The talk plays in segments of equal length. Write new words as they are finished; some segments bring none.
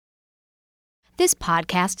This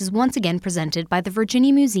podcast is once again presented by the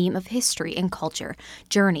Virginia Museum of History and Culture.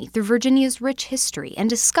 Journey through Virginia's rich history and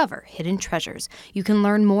discover hidden treasures. You can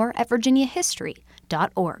learn more at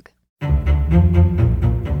virginiahistory.org.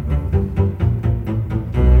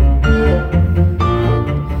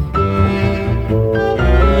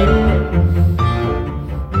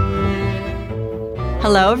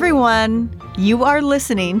 Hello, everyone. You are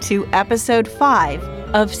listening to episode 5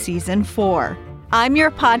 of season 4. I'm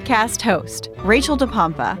your podcast host, Rachel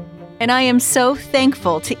DePompa, and I am so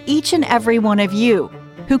thankful to each and every one of you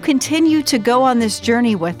who continue to go on this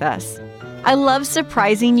journey with us. I love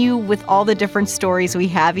surprising you with all the different stories we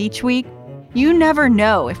have each week. You never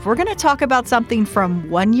know if we're going to talk about something from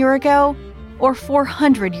 1 year ago or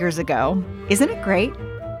 400 years ago. Isn't it great?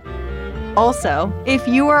 Also, if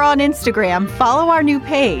you are on Instagram, follow our new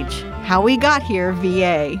page, How We Got Here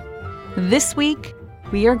VA. This week,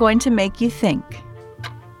 we are going to make you think.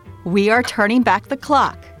 We are turning back the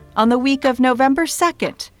clock on the week of November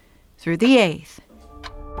 2nd through the 8th.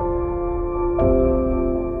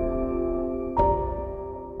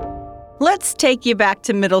 Let's take you back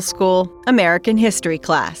to middle school American history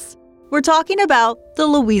class. We're talking about the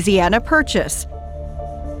Louisiana Purchase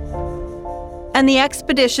and the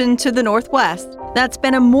expedition to the Northwest that's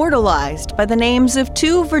been immortalized by the names of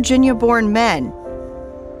two Virginia-born men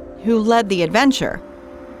who led the adventure,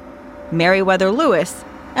 Meriwether Lewis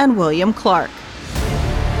and William Clark.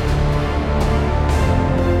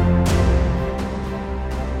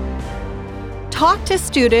 Talk to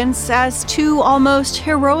students as two almost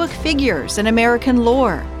heroic figures in American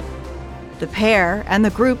lore. The pair and the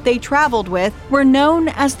group they traveled with were known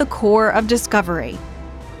as the Corps of Discovery,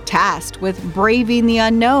 tasked with braving the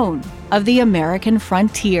unknown of the American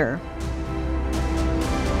frontier.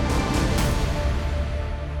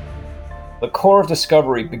 The Corps of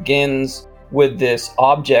Discovery begins with this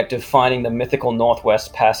object of finding the mythical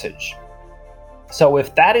Northwest Passage. So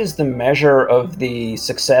if that is the measure of the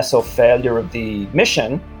success or failure of the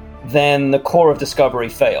mission, then the Corps of Discovery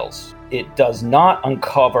fails. It does not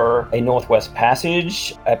uncover a Northwest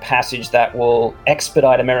Passage, a passage that will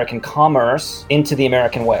expedite American commerce into the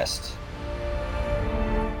American West.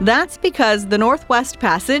 That's because the Northwest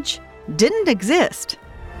Passage didn't exist.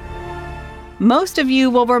 Most of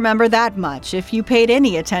you will remember that much if you paid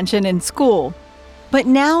any attention in school. But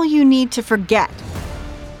now you need to forget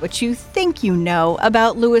what you think you know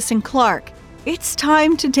about Lewis and Clark. It's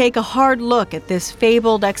time to take a hard look at this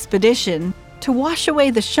fabled expedition to wash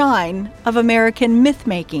away the shine of American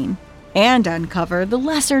myth-making and uncover the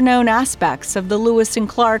lesser-known aspects of the Lewis and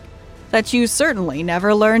Clark that you certainly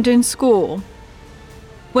never learned in school.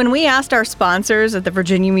 When we asked our sponsors at the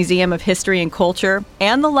Virginia Museum of History and Culture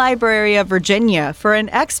and the Library of Virginia for an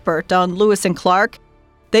expert on Lewis and Clark,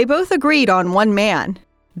 they both agreed on one man,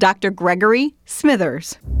 Dr. Gregory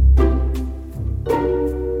Smithers.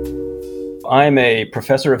 I'm a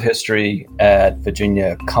professor of history at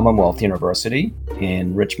Virginia Commonwealth University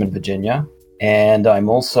in Richmond, Virginia, and I'm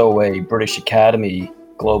also a British Academy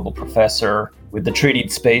Global Professor with the Treated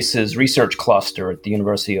Spaces Research Cluster at the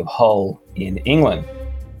University of Hull in England.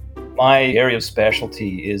 My area of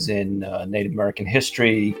specialty is in Native American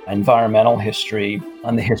history, environmental history,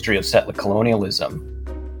 and the history of settler colonialism.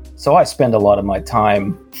 So I spend a lot of my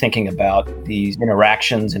time thinking about these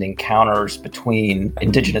interactions and encounters between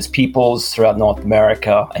indigenous peoples throughout North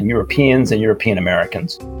America and Europeans and European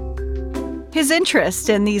Americans. His interest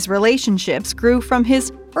in these relationships grew from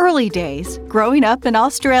his early days growing up in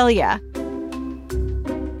Australia.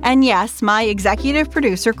 And yes, my executive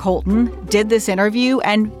producer, Colton, did this interview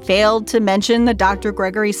and failed to mention that Dr.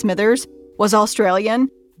 Gregory Smithers was Australian.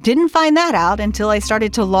 Didn't find that out until I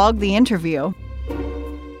started to log the interview.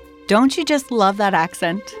 Don't you just love that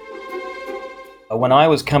accent? When I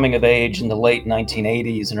was coming of age in the late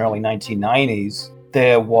 1980s and early 1990s,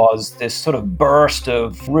 there was this sort of burst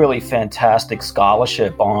of really fantastic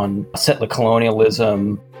scholarship on settler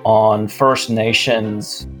colonialism, on First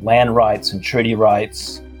Nations land rights and treaty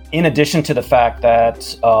rights. In addition to the fact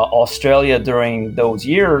that Australia during those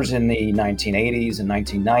years in the 1980s and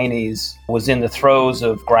 1990s was in the throes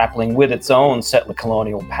of grappling with its own settler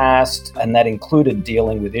colonial past, and that included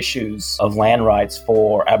dealing with issues of land rights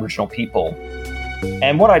for Aboriginal people.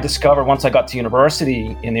 And what I discovered once I got to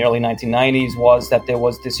university in the early 1990s was that there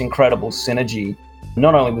was this incredible synergy,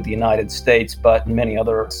 not only with the United States, but many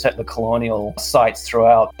other settler colonial sites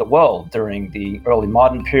throughout the world during the early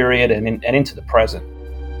modern period and into the present.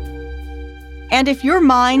 And if your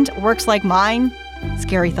mind works like mine,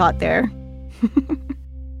 scary thought there,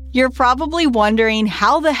 you're probably wondering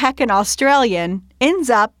how the heck an Australian ends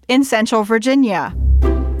up in Central Virginia.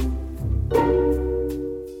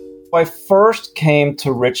 I first came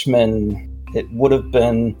to Richmond, it would have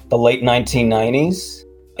been the late 1990s.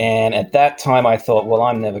 And at that time, I thought, well,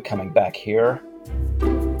 I'm never coming back here.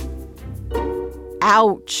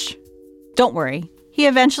 Ouch. Don't worry. He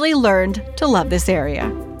eventually learned to love this area.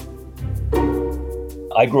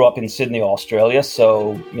 I grew up in Sydney, Australia,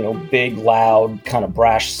 so, big, loud, kind of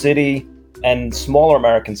brash city. And smaller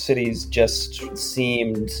American cities just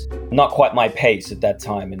seemed not quite my pace at that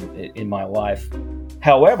time in my life.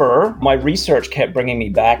 However, my research kept bringing me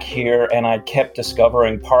back here, and I kept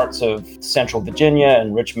discovering parts of Central Virginia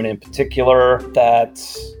and Richmond in particular that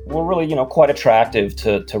were really, quite attractive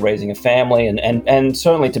to raising a family and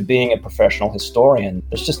certainly to being a professional historian.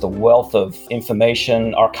 There's just a wealth of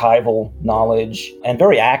information, archival knowledge, and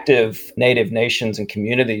very active Native nations and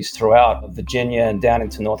communities throughout Virginia and down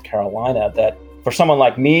into North Carolina that, for someone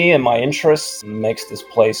like me and my interests, makes this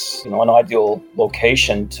place, an ideal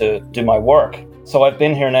location to do my work. So I've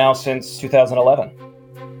been here now since 2011.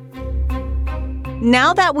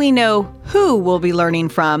 Now that we know who we'll be learning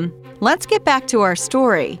from, let's get back to our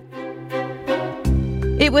story.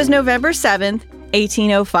 It was November 7th,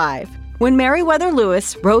 1805, when Meriwether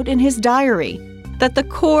Lewis wrote in his diary that the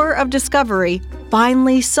Corps of Discovery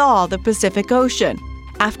finally saw the Pacific Ocean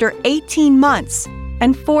after 18 months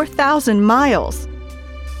and 4,000 miles.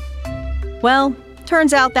 Well,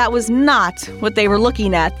 turns out that was not what they were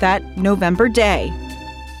looking at that November day.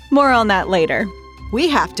 More on that later. We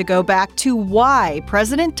have to go back to why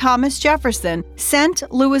President Thomas Jefferson sent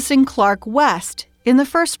Lewis and Clark west in the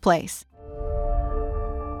first place.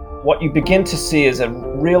 What you begin to see is a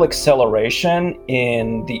real acceleration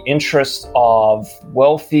in the interest of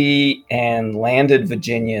wealthy and landed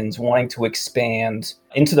Virginians wanting to expand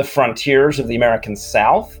into the frontiers of the American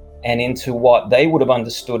South and into what they would have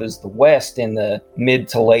understood as the West in the mid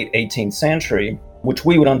to late 18th century, which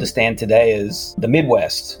we would understand today as the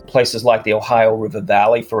Midwest, places like the Ohio River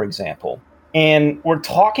Valley, for example. And we're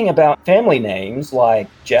talking about family names like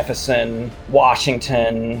Jefferson,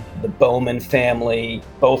 Washington, the Bowman family,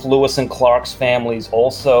 both Lewis and Clark's families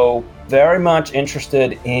also very much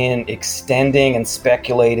interested in extending and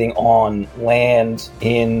speculating on land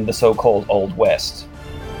in the so-called Old West.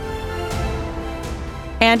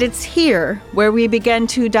 And it's here where we begin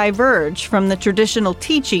to diverge from the traditional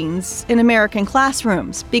teachings in American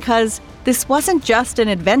classrooms, because this wasn't just an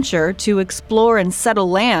adventure to explore and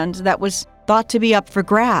settle land that was thought to be up for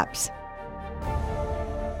grabs.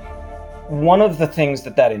 One of the things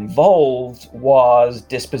that involved was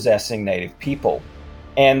dispossessing Native people.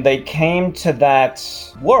 And they came to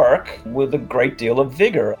that work with a great deal of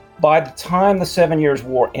vigor. By the time the 7 Years'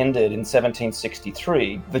 War ended in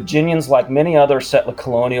 1763, Virginians, like many other settler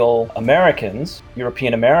colonial Americans,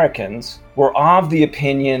 European Americans, were of the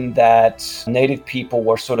opinion that Native people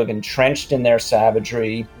were sort of entrenched in their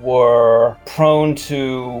savagery, were prone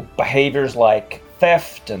to behaviors like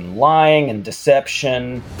theft and lying and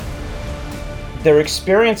deception. Their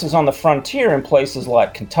experiences on the frontier in places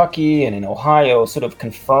like Kentucky and in Ohio sort of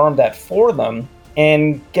confirmed that for them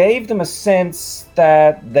and gave them a sense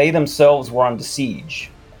that they themselves were under siege,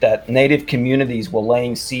 that Native communities were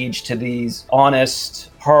laying siege to these honest,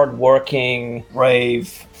 hardworking, brave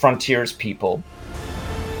frontiers people.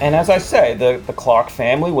 And as I say, the Clark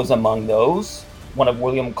family was among those. One of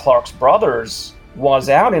William Clark's brothers was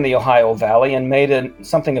out in the Ohio Valley and made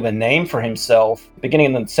something of a name for himself beginning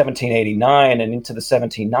in 1789 and into the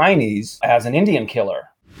 1790s as an Indian killer.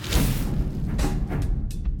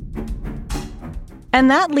 And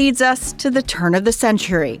that leads us to the turn of the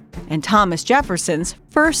century and Thomas Jefferson's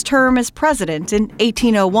first term as president in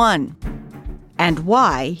 1801, and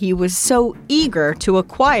why he was so eager to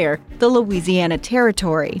acquire the Louisiana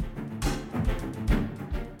Territory.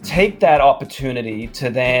 Take that opportunity to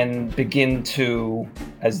then begin to,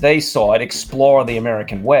 as they saw it, explore the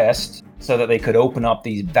American West so that they could open up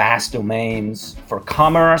these vast domains for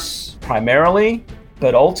commerce primarily,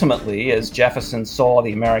 but ultimately, as Jefferson saw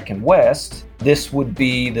the American West, this would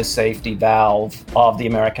be the safety valve of the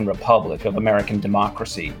American Republic, of American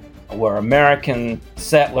democracy, where American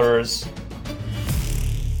settlers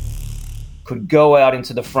could go out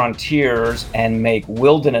into the frontiers and make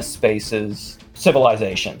wilderness spaces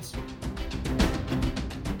civilizations.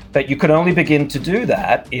 But you could only begin to do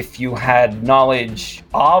that if you had knowledge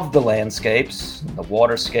of the landscapes, the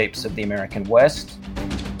waterscapes of the American West.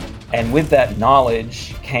 And with that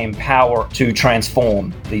knowledge came power to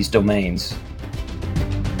transform these domains.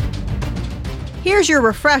 Here's your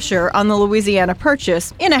refresher on the Louisiana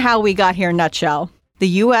Purchase in a How We Got Here nutshell. The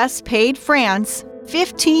U.S. paid France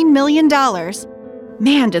 $15 million.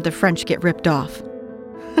 Man, did the French get ripped off.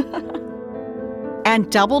 and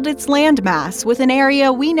doubled its landmass with an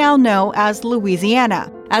area we now know as Louisiana,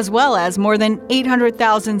 as well as more than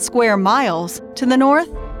 800,000 square miles to the north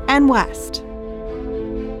and west.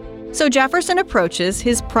 So Jefferson approaches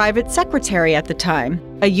his private secretary at the time,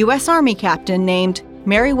 a U.S. Army captain named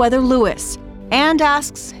Meriwether Lewis, and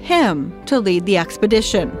asks him to lead the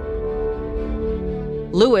expedition.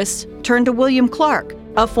 Lewis turned to William Clark,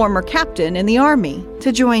 a former captain in the Army,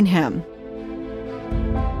 to join him.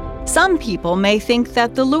 Some people may think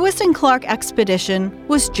that the Lewis and Clark expedition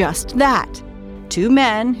was just that. Two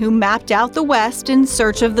men who mapped out the West in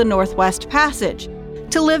search of the Northwest Passage,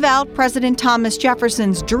 to live out President Thomas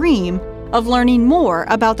Jefferson's dream of learning more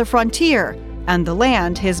about the frontier and the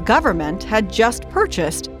land his government had just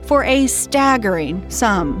purchased for a staggering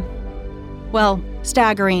sum. Well,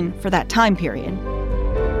 staggering for that time period.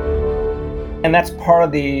 And that's part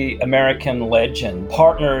of the American legend,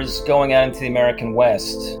 partners going out into the American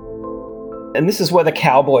West. And this is where the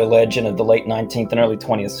cowboy legend of the late 19th and early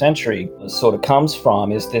 20th century sort of comes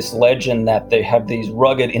from, is this legend that they have these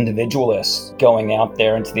rugged individualists going out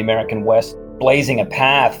there into the American West, blazing a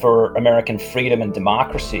path for American freedom and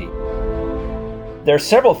democracy. There are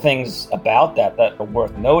several things about that are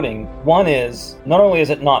worth noting. One is, not only is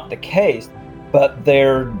it not the case, but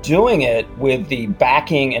they're doing it with the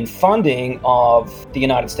backing and funding of the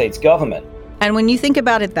United States government. And when you think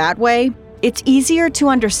about it that way, it's easier to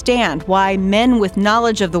understand why men with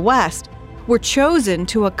knowledge of the West were chosen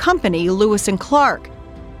to accompany Lewis and Clark.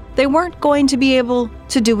 They weren't going to be able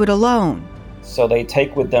to do it alone. So they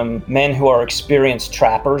take with them men who are experienced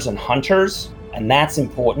trappers and hunters, and that's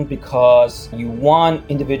important because you want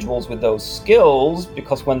individuals with those skills,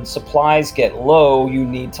 because when supplies get low, you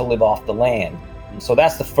need to live off the land. So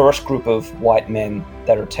that's the first group of white men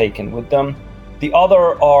that are taken with them. The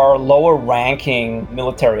other are lower-ranking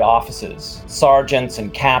military officers, sergeants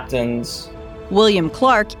and captains. William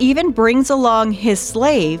Clark even brings along his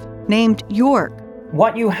slave named York.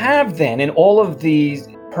 What you have then in all of these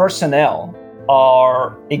personnel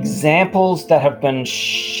are examples that have been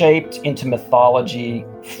shaped into mythology,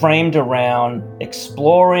 framed around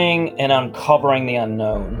exploring and uncovering the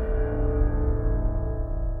unknown.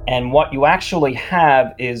 And what you actually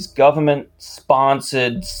have is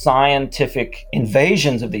government-sponsored scientific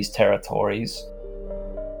invasions of these territories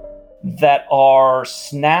that are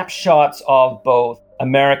snapshots of both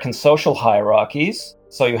American social hierarchies.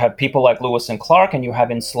 So you have people like Lewis and Clark, and you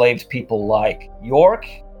have enslaved people like York,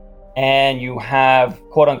 and you have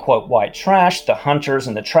quote-unquote white trash, the hunters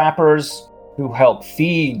and the trappers who help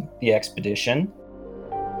feed the expedition.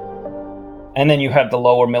 And then you have the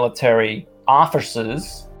lower military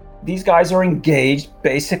officers. These guys are engaged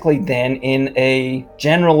basically then in a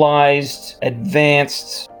generalized,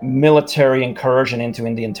 advanced military incursion into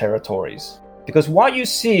Indian territories. Because what you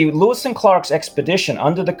see, Lewis and Clark's expedition,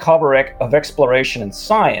 under the cover of exploration and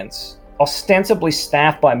science, ostensibly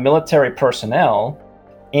staffed by military personnel,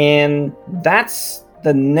 and that's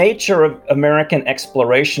the nature of American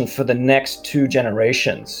exploration for the next 2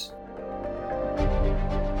 generations.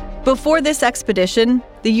 Before this expedition,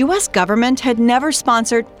 the U.S. government had never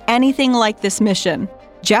sponsored anything like this mission.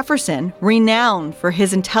 Jefferson, renowned for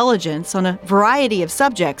his intelligence on a variety of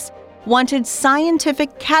subjects, wanted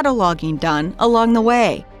scientific cataloging done along the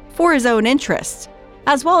way for his own interests,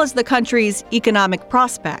 as well as the country's economic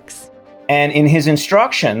prospects. And in his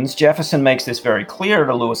instructions, Jefferson makes this very clear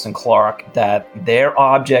to Lewis and Clark that their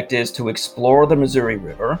object is to explore the Missouri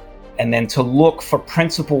River and then to look for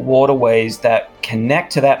principal waterways that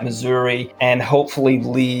connect to that Missouri and hopefully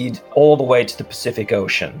lead all the way to the Pacific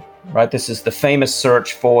Ocean. Right? This is the famous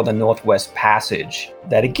search for the Northwest Passage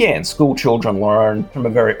that, again, school children learn from a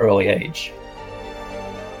very early age.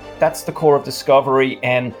 That's the core of Discovery,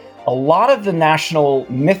 and a lot of the national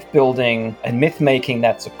myth-building and myth-making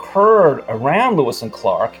that's occurred around Lewis and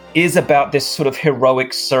Clark is about this sort of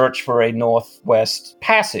heroic search for a Northwest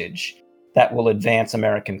Passage that will advance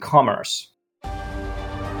American commerce.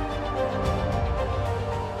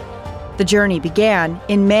 The journey began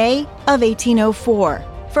in May of 1804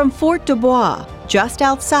 from Fort Dubois, just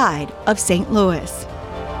outside of St. Louis.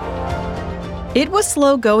 It was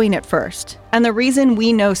slow going at first, and the reason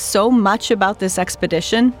we know so much about this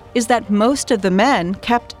expedition is that most of the men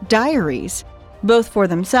kept diaries, both for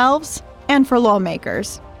themselves and for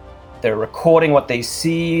lawmakers. They're recording what they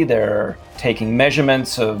see, they're taking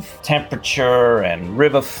measurements of temperature and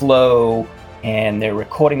river flow, and they're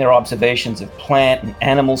recording their observations of plant and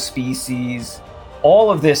animal species.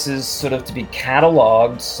 All of this is sort of to be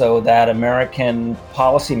cataloged so that American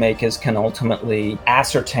policymakers can ultimately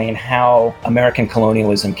ascertain how American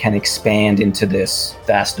colonialism can expand into this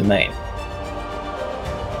vast domain.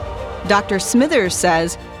 Dr. Smithers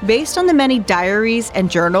says, based on the many diaries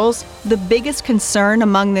and journals, the biggest concern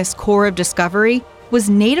among this Corps of Discovery was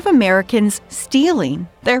Native Americans stealing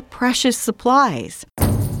their precious supplies.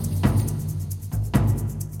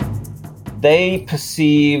 They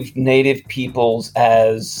perceived Native peoples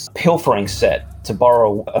as a pilfering set, to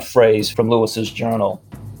borrow a phrase from Lewis's journal.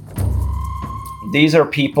 These are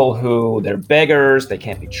people who, they're beggars, they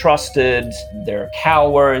can't be trusted, they're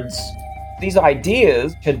cowards. These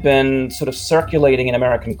ideas had been sort of circulating in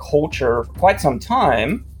American culture for quite some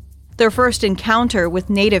time. Their first encounter with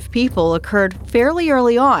Native people occurred fairly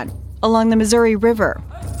early on, along the Missouri River.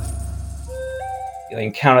 They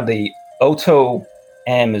encountered the Oto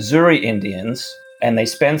and Missouri Indians, and they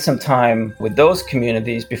spent some time with those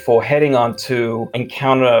communities before heading on to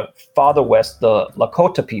encounter farther west the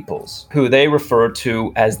Lakota peoples, who they referred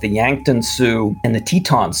to as the Yankton Sioux and the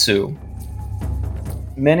Teton Sioux.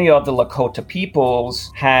 Many of the Lakota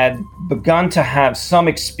peoples had begun to have some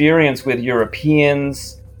experience with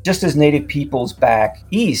Europeans, just as Native peoples back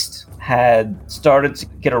east had started to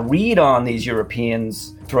get a read on these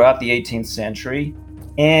Europeans throughout the 18th century.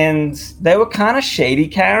 And they were kind of shady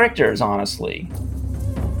characters, honestly.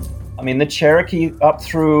 I mean, the Cherokee up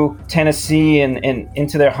through Tennessee and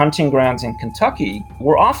into their hunting grounds in Kentucky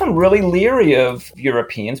were often really leery of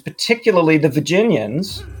Europeans, particularly the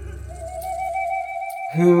Virginians,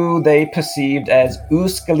 who they perceived as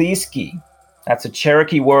Uskaliski. That's a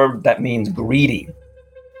Cherokee word that means greedy.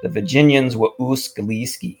 The Virginians were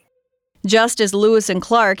Uskaliski. Just as Lewis and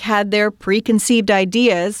Clark had their preconceived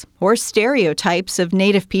ideas or stereotypes of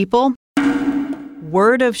Native people,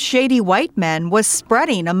 word of shady white men was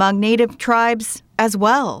spreading among Native tribes as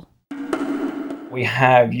well. We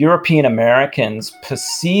have European Americans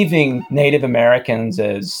perceiving Native Americans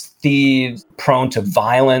as thieves, prone to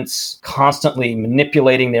violence, constantly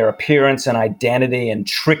manipulating their appearance and identity and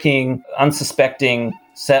tricking unsuspecting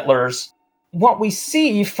settlers. What we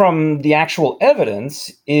see from the actual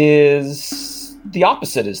evidence is the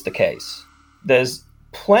opposite is the case. There's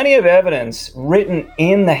plenty of evidence written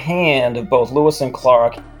in the hand of both Lewis and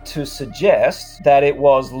Clark to suggest that it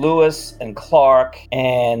was Lewis and Clark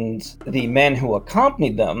and the men who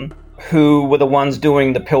accompanied them who were the ones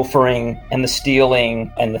doing the pilfering and the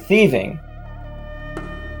stealing and the thieving.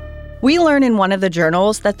 We learn in one of the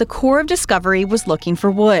journals that the Corps of Discovery was looking for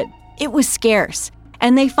wood. It was scarce,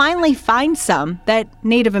 and they finally find some that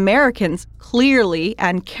Native Americans clearly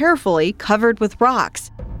and carefully covered with rocks.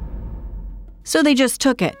 So they just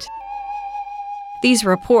took it. These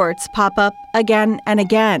reports pop up again and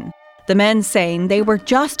again, the men saying they were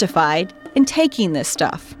justified in taking this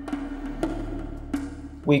stuff.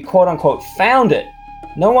 We quote-unquote found it.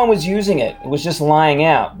 No one was using it. It was just lying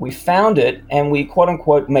out. We found it, and we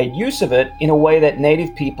quote-unquote made use of it in a way that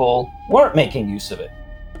Native people weren't making use of it.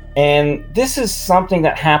 And this is something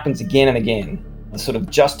that happens again and again. The sort of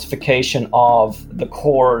justification of the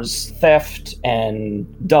Corps' theft and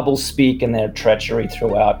doublespeak and their treachery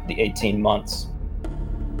throughout the 18 months.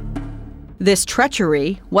 This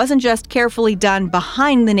treachery wasn't just carefully done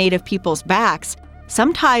behind the Native people's backs.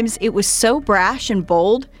 Sometimes it was so brash and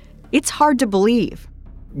bold, it's hard to believe.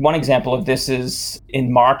 One example of this is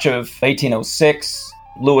in March of 1806,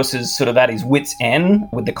 Lewis is sort of at his wit's end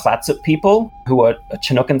with the Clatsop people, who are a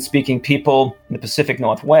Chinookan-speaking people in the Pacific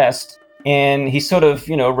Northwest. And he sort of,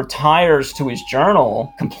 retires to his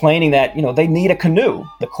journal complaining that, they need a canoe.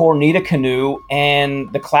 The Corps need a canoe,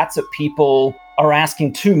 and the Clatsop people are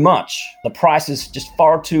asking too much. The price is just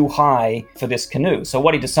far too high for this canoe. So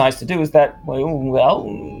what he decides to do is that,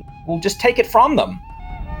 we'll just take it from them.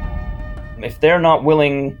 If they're not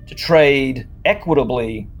willing to trade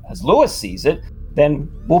equitably, as Lewis sees it, then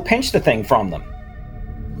we'll pinch the thing from them.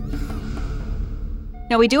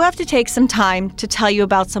 Now, we do have to take some time to tell you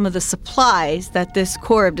about some of the supplies that this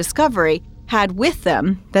Corps of Discovery had with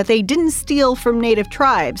them that they didn't steal from Native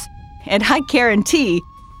tribes. And I guarantee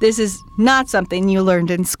this is not something you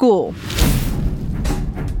learned in school.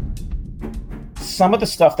 Some of the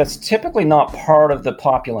stuff that's typically not part of the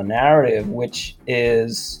popular narrative, which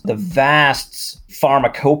is the vast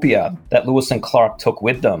pharmacopoeia that Lewis and Clark took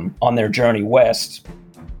with them on their journey west.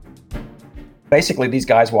 Basically, these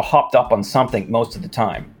guys were hopped up on something most of the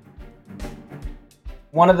time.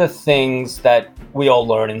 One of the things that we all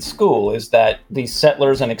learn in school is that these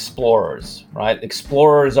settlers and explorers, right?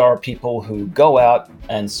 Explorers are people who go out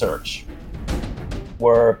and search.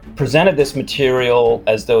 We're presented this material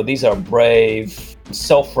as though these are brave,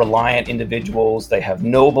 self-reliant individuals. They have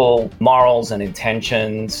noble morals and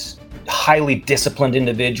intentions, highly disciplined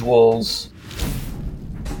individuals.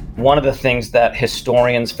 One of the things that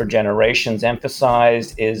historians for generations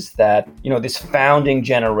emphasized is that, this founding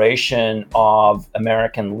generation of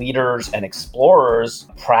American leaders and explorers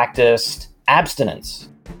practiced abstinence.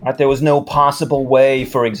 Right? There was no possible way,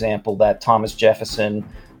 for example, that Thomas Jefferson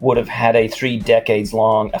would have had a 3 decades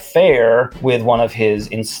long affair with one of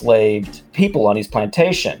his enslaved people on his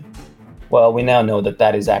plantation. Well, we now know that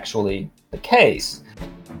that is actually the case.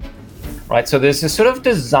 Right? So there's this sort of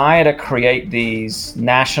desire to create these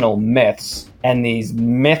national myths and these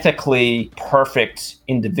mythically perfect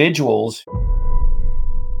individuals.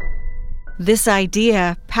 This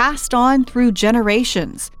idea passed on through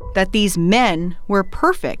generations that these men were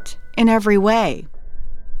perfect in every way.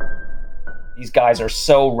 These guys are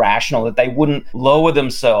so rational that they wouldn't lower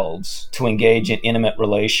themselves to engage in intimate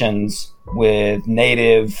relations with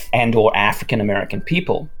Native and or African American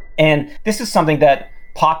people. And this is something that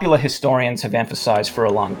popular historians have emphasized for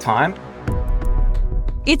a long time.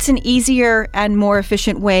 It's an easier and more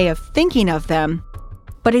efficient way of thinking of them,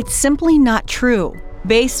 but it's simply not true.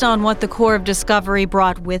 Based on what the Corps of Discovery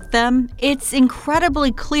brought with them, it's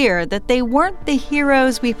incredibly clear that they weren't the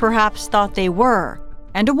heroes we perhaps thought they were.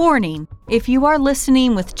 And a warning, if you are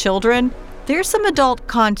listening with children, there's some adult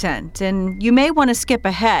content and you may want to skip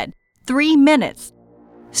ahead 3 minutes,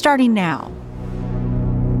 starting now.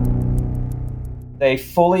 They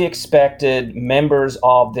fully expected members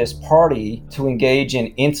of this party to engage in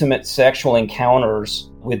intimate sexual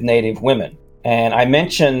encounters with Native women. And I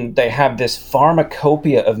mentioned they have this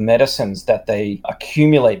pharmacopoeia of medicines that they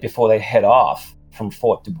accumulate before they head off from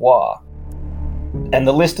Fort Dubois. And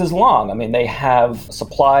the list is long. I mean, they have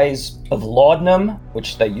supplies of laudanum,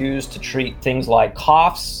 which they use to treat things like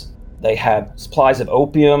coughs. They have supplies of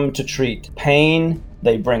opium to treat pain.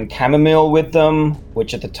 They bring chamomile with them,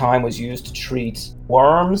 which at the time was used to treat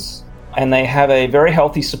worms. And they have a very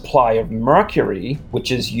healthy supply of mercury,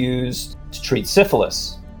 which is used to treat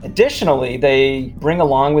syphilis. Additionally, they bring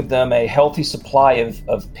along with them a healthy supply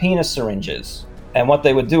of penis syringes. And what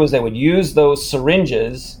they would do is they would use those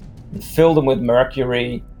syringes and fill them with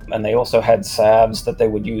mercury. And they also had salves that they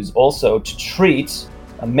would use also to treat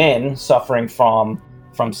men suffering from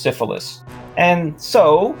syphilis. And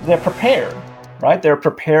so they're prepared, right? They're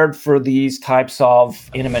prepared for these types of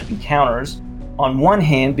intimate encounters. On one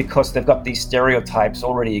hand, because they've got these stereotypes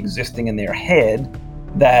already existing in their head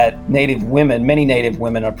that many Native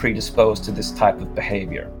women are predisposed to this type of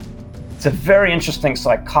behavior. It's a very interesting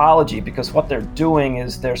psychology because what they're doing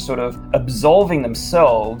is they're sort of absolving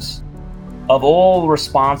themselves of all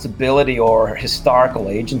responsibility or historical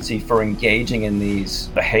agency for engaging in these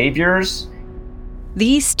behaviors.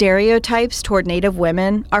 These stereotypes toward Native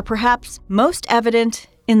women are perhaps most evident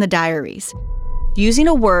in the diaries, using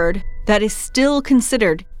a word that is still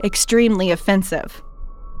considered extremely offensive.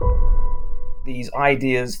 These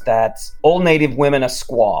ideas that all Native women are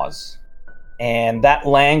squaws, and that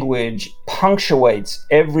language punctuates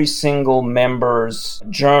every single member's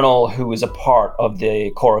journal who is a part of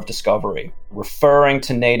the Corps of Discovery, referring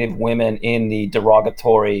to Native women in the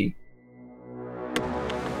derogatory.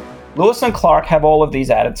 Lewis and Clark have all of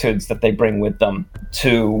these attitudes that they bring with them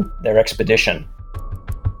to their expedition.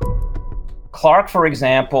 Clark, for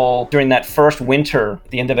example, during that first winter,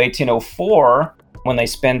 at the end of 1804, when they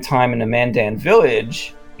spend time in the Mandan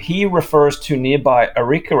village, he refers to nearby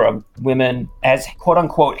Arikara women as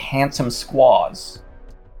quote-unquote handsome squaws.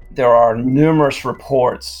 There are numerous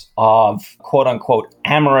reports of quote-unquote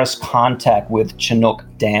amorous contact with Chinook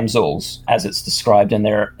damsels, as it's described in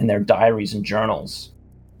their diaries and journals.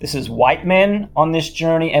 This is white men on this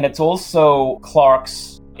journey, and it's also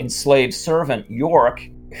Clark's enslaved servant, York,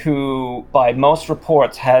 who, by most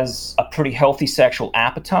reports, has a pretty healthy sexual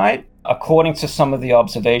appetite. According to some of the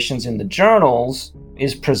observations in the journals,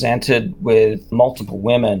 is presented with multiple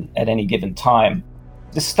women at any given time.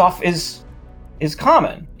 This stuff is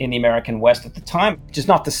common in the American West at the time, which is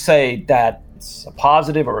not to say that it's a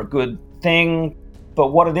positive or a good thing,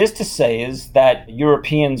 but what it is to say is that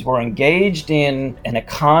Europeans were engaged in an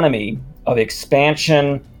economy of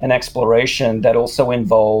expansion and exploration that also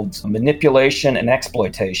involved manipulation and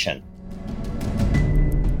exploitation.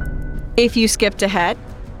 If you skipped ahead,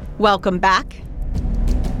 welcome back.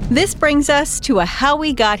 This brings us to a How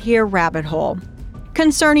We Got Here rabbit hole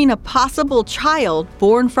concerning a possible child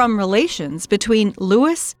born from relations between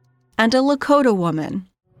Lewis and a Lakota woman.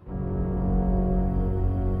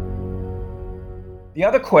 The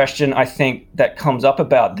other question I think that comes up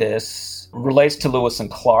about this relates to Lewis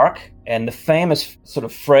and Clark, and the famous sort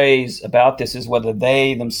of phrase about this is whether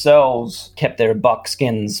they themselves kept their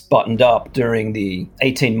buckskins buttoned up during the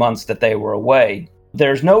 18 months that they were away.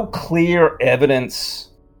 There's no clear evidence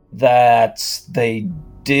that they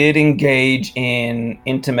did engage in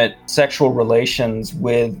intimate sexual relations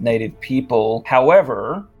with Native people.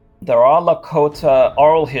 However, there are Lakota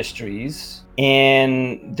oral histories,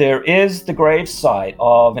 and there is the gravesite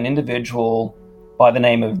of an individual by the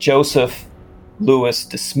name of Joseph Louis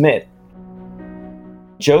De Smet.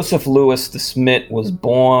 Joseph Louis De Smet was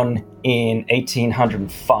born in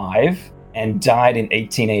 1805 and died in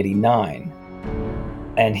 1889.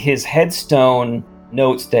 And his headstone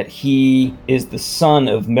notes that he is the son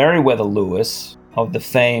of Meriwether Lewis of the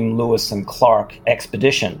famed Lewis and Clark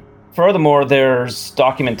expedition. Furthermore, there's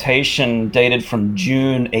documentation dated from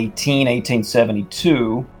June 18,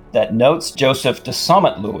 1872 that notes Joseph de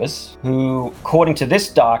Summit Lewis, who, according to this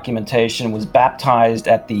documentation, was baptized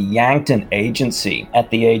at the Yankton Agency at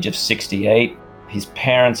the age of 68. His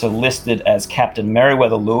parents are listed as Captain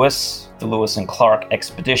Meriwether Lewis, the Lewis and Clark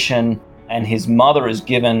expedition, and his mother is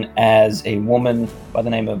given as a woman by the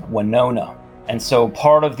name of Winona. And so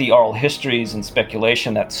part of the oral histories and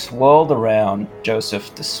speculation that swirled around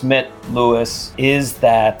Joseph De Smet Lewis is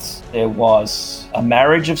that there was a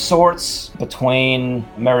marriage of sorts between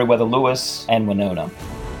Meriwether Lewis and Winona.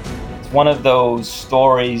 It's one of those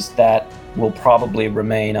stories that will probably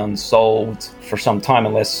remain unsolved for some time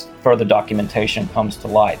unless further documentation comes to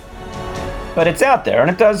light. But it's out there, and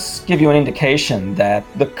it does give you an indication that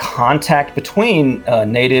the contact between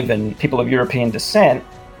Native and people of European descent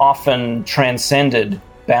often transcended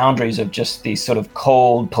boundaries of just the sort of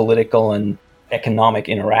cold political and economic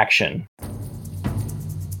interaction.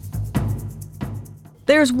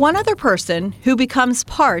 There's one other person who becomes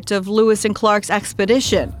part of Lewis and Clark's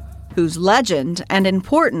expedition, whose legend and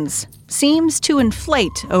importance seems to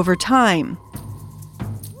inflate over time.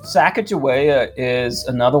 Sacagawea is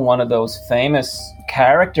another one of those famous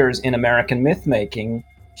characters in American myth-making.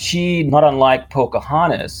 She, not unlike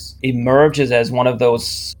Pocahontas, emerges as one of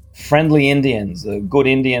those friendly Indians, the good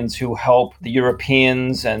Indians who help the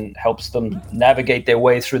Europeans and helps them navigate their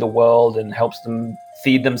way through the world and helps them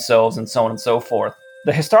feed themselves and so on and so forth.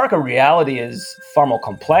 The historical reality is far more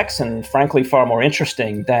complex and frankly far more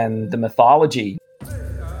interesting than the mythology.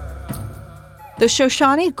 The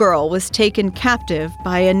Shoshone girl was taken captive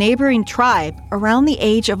by a neighboring tribe around the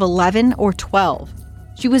age of 11 or 12.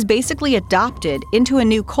 She was basically adopted into a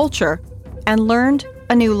new culture and learned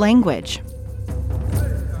a new language.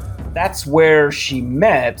 That's where she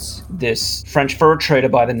met this French fur trader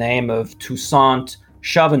by the name of Toussaint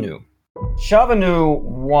Chauvenou. Chauvenou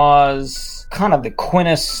was kind of the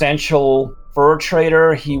quintessential fur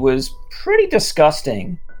trader. He was pretty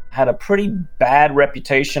disgusting, had a pretty bad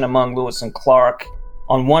reputation among Lewis and Clark.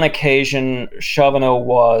 On one occasion, Chauvenou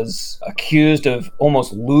was accused of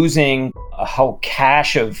almost losing a whole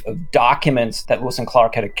cache of documents that Lewis and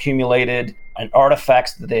Clark had accumulated and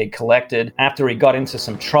artifacts that they had collected after he got into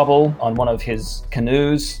some trouble on one of his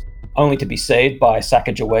canoes, only to be saved by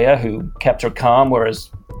Sacagawea, who kept her calm,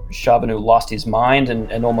 whereas Chauvenou lost his mind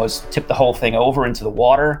and almost tipped the whole thing over into the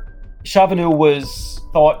water. Chauvenou was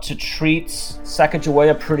thought to treat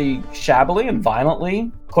Sacagawea pretty shabbily and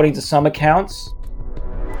violently, according to some accounts.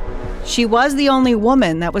 She was the only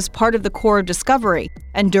woman that was part of the Corps of Discovery,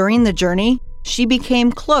 and during the journey, she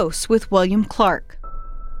became close with William Clark.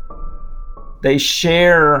 They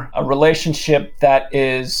share a relationship that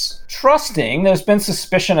is trusting. There's been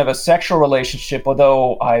suspicion of a sexual relationship,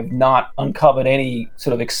 although I've not uncovered any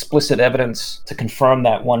sort of explicit evidence to confirm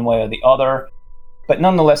that one way or the other. But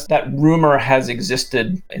nonetheless, that rumor has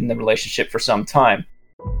existed in the relationship for some time.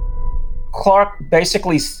 Clark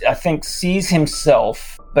basically, I think, sees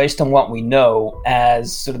himself, based on what we know,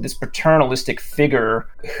 as sort of this paternalistic figure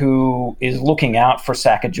who is looking out for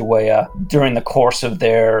Sacagawea during the course of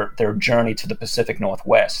their journey to the Pacific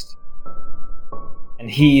Northwest. And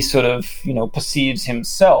he sort of, perceives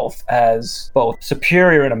himself as both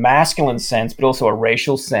superior in a masculine sense, but also a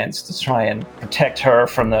racial sense, to try and protect her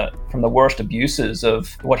from the worst abuses of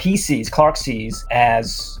what Clark sees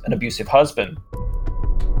as an abusive husband.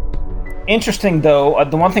 Interesting, though,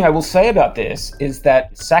 the one thing I will say about this is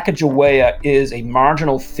that Sacagawea is a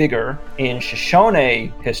marginal figure in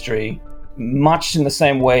Shoshone history, much in the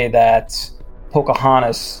same way that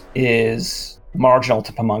Pocahontas is marginal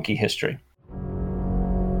to Pamunkey history.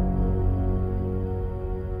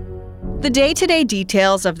 The day-to-day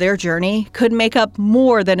details of their journey could make up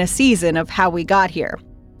more than a season of how we got here.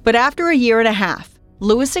 But after a year and a half,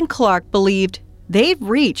 Lewis and Clark believed they'd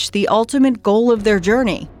reached the ultimate goal of their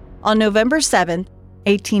journey on November 7,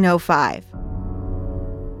 1805.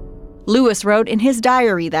 Lewis wrote in his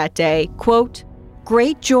diary that day, quote,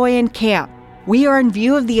 "Great joy in camp. We are in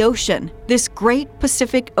view of the ocean, this great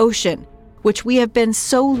Pacific Ocean, which we have been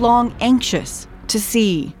so long anxious to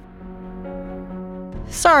see."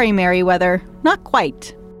 Sorry, Meriwether, not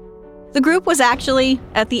quite. The group was actually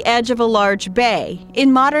at the edge of a large bay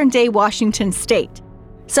in modern-day Washington state,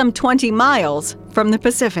 some 20 miles from the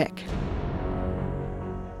Pacific.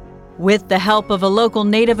 With the help of a local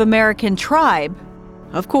Native American tribe,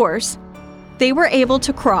 of course, they were able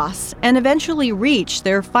to cross and eventually reach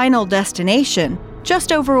their final destination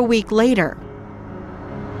just over a week later.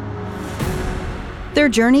 Their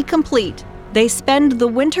journey complete, they spend the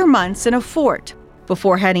winter months in a fort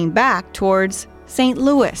before heading back towards St.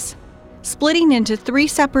 Louis, splitting into 3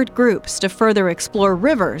 separate groups to further explore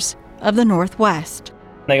rivers of the Northwest.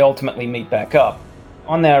 They ultimately meet back up.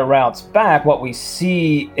 On their routes back, what we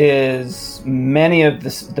see is many of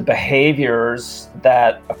the behaviors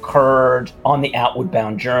that occurred on the outward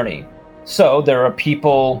bound journey. So there are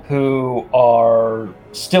people who are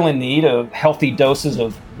still in need of healthy doses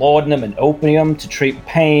of laudanum and opium to treat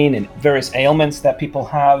pain and various ailments that people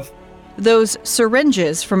have. Those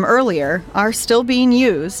syringes from earlier are still being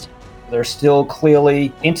used. There's still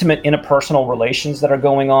clearly intimate interpersonal relations that are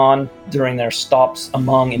going on during their stops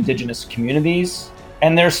among indigenous communities.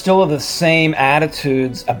 And there's still the same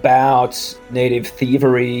attitudes about native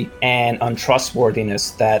thievery and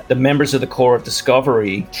untrustworthiness that the members of the Corps of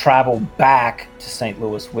Discovery traveled back to St.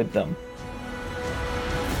 Louis with them.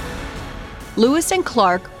 Lewis and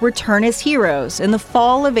Clark return as heroes in the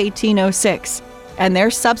fall of 1806, and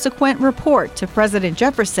their subsequent report to President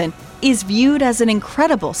Jefferson is viewed as an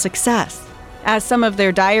incredible success. As some of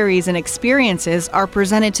their diaries and experiences are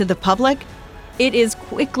presented to the public, it is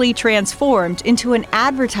quickly transformed into an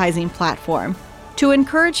advertising platform to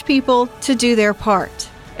encourage people to do their part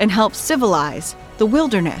and help civilize the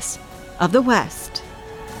wilderness of the West.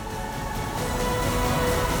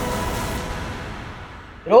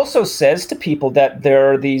 It also says to people that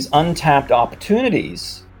there are these untapped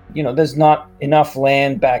opportunities. There's not enough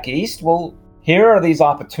land back east. Well, here are these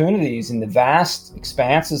opportunities in the vast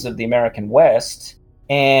expanses of the American West.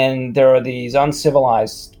 And there are these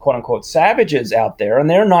uncivilized, quote-unquote, savages out there, and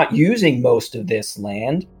they're not using most of this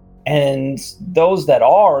land. And those that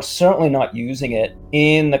are certainly not using it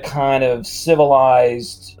in the kind of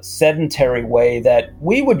civilized, sedentary way that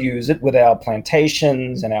we would use it with our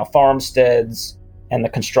plantations and our farmsteads and the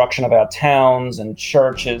construction of our towns and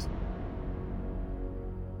churches.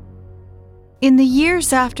 In the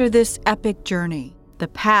years after this epic journey, the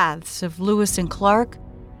paths of Lewis and Clark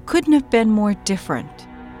couldn't have been more different.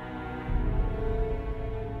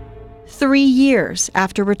 3 years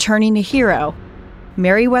after returning a hero,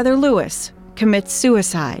 Meriwether Lewis commits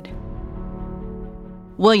suicide.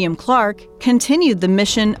 William Clark continued the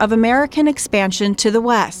mission of American expansion to the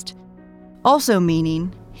West, also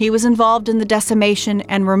meaning he was involved in the decimation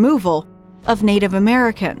and removal of Native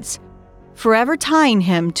Americans, forever tying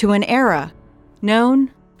him to an era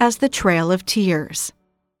known as the Trail of Tears.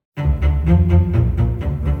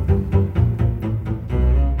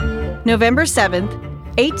 November 7th,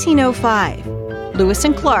 1805, Lewis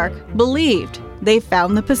and Clark believed they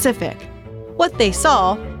found the Pacific. What they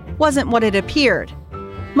saw wasn't what it appeared,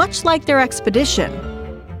 much like their expedition.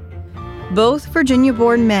 Both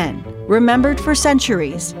Virginia-born men, remembered for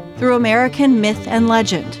centuries through American myth and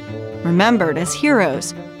legend, remembered as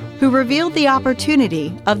heroes who revealed the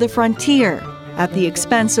opportunity of the frontier at the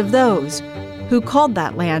expense of those who called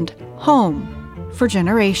that land home for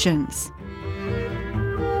generations.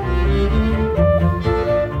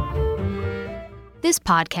 This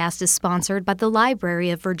podcast is sponsored by the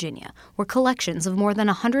Library of Virginia, where collections of more than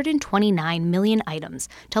 129 million items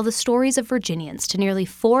tell the stories of Virginians to nearly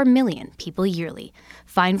 4 million people yearly.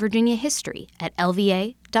 Find Virginia history at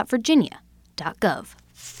lva.virginia.gov.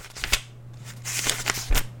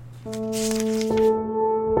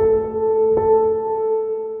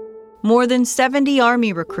 More than 70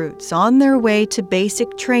 Army recruits on their way to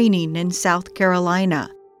basic training in South Carolina,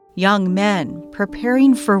 young men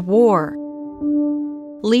preparing for war,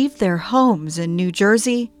 leave their homes in New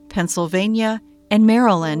Jersey, Pennsylvania, and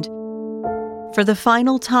Maryland for the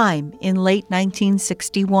final time in late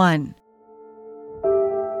 1961.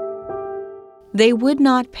 They would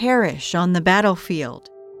not perish on the battlefield,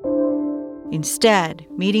 instead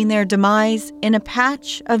meeting their demise in a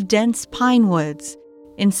patch of dense pine woods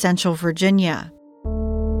in central Virginia.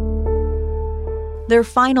 Their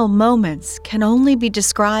final moments can only be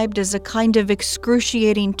described as a kind of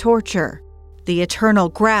excruciating torture, the eternal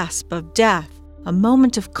grasp of death, a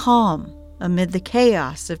moment of calm amid the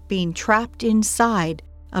chaos of being trapped inside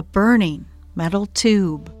a burning metal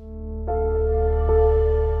tube.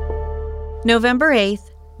 November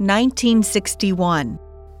 8th, 1961,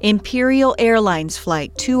 Imperial Airlines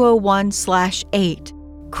Flight 201/8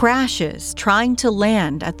 crashes trying to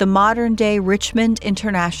land at the modern-day Richmond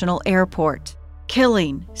International Airport,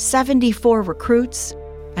 killing 74 recruits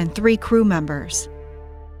and 3 crew members.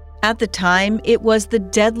 At the time, it was the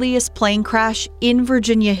deadliest plane crash in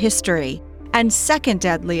Virginia history and second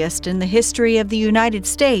deadliest in the history of the United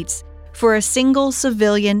States for a single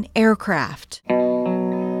civilian aircraft.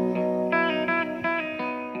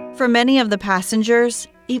 For many of the passengers,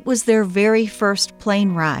 it was their very first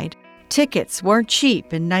plane ride. Tickets weren't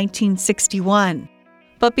cheap in 1961.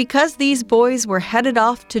 But because these boys were headed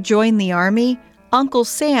off to join the Army, Uncle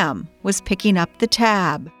Sam was picking up the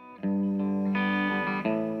tab.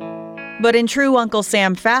 But in true Uncle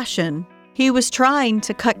Sam fashion, he was trying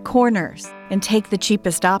to cut corners and take the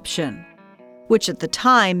cheapest option, which at the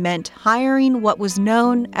time meant hiring what was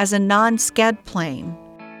known as a non-sched plane.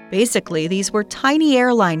 Basically, these were tiny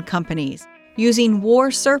airline companies using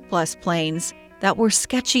war surplus planes that were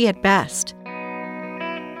sketchy at best.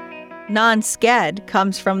 Non-sched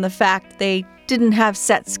comes from the fact they didn't have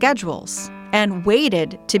set schedules and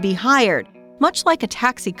waited to be hired, much like a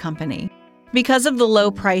taxi company. Because of the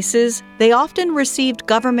low prices, they often received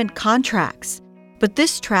government contracts. But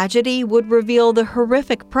this tragedy would reveal the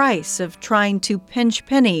horrific price of trying to pinch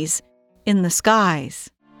pennies in the skies.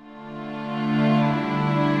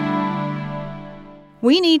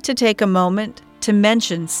 We need to take a moment to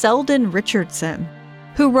mention Selden Richardson,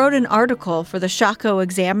 who wrote an article for the Shako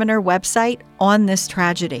Examiner website on this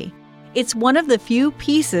tragedy. It's one of the few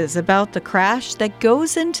pieces about the crash that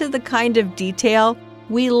goes into the kind of detail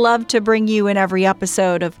we love to bring you in every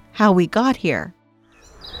episode of How We Got Here.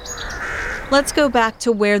 Let's go back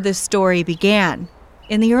to where this story began,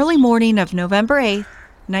 in the early morning of November 8,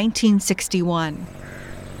 1961.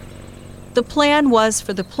 The plan was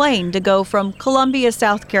for the plane to go from Columbia,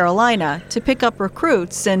 South Carolina, to pick up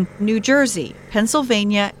recruits in New Jersey,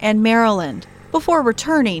 Pennsylvania, and Maryland, before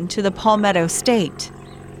returning to the Palmetto State.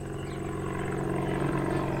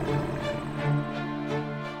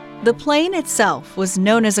 The plane itself was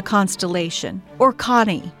known as a Constellation, or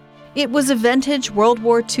Connie. It was a vintage World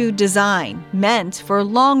War II design meant for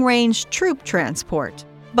long-range troop transport,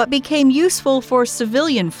 but became useful for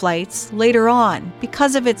civilian flights later on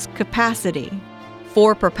because of its capacity.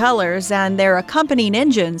 4 propellers and their accompanying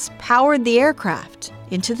engines powered the aircraft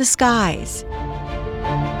into the skies.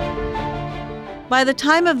 By the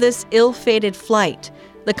time of this ill-fated flight,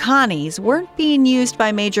 the Connies weren't being used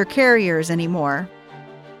by major carriers anymore.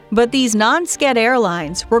 But these non-sched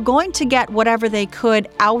airlines were going to get whatever they could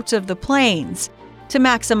out of the planes to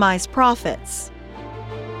maximize profits.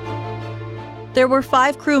 There were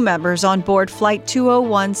 5 crew members on board Flight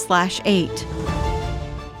 201/8.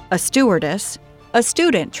 A stewardess, a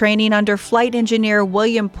student training under Flight Engineer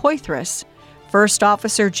William Poythress, First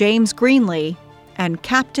Officer James Greenlee, and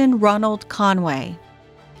Captain Ronald Conway.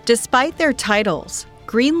 Despite their titles,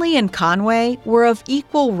 Greenlee and Conway were of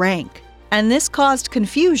equal rank, and this caused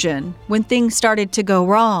confusion when things started to go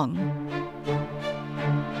wrong.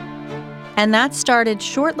 And that started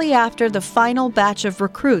shortly after the final batch of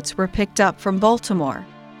recruits were picked up from Baltimore,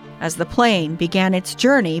 as the plane began its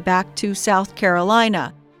journey back to South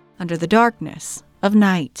Carolina under the darkness of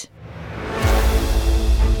night.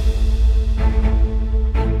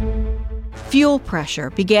 Fuel pressure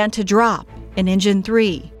began to drop in Engine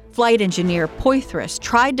 3. Flight Engineer Poythress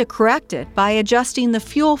tried to correct it by adjusting the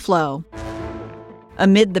fuel flow.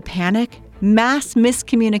 Amid the panic, mass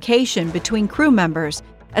miscommunication between crew members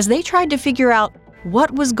as they tried to figure out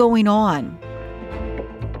what was going on.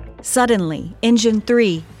 Suddenly, Engine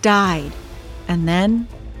 3 died, and then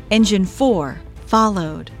Engine 4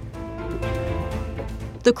 followed.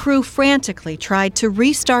 The crew frantically tried to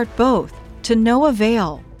restart both, to no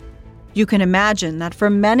avail. You can imagine that for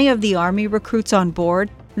many of the Army recruits on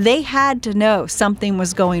board, they had to know something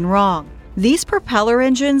was going wrong. These propeller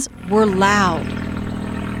engines were loud.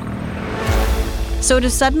 So to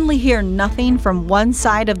suddenly hear nothing from one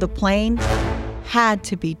side of the plane had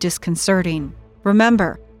to be disconcerting.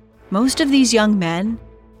 Remember, most of these young men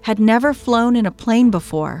had never flown in a plane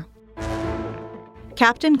before.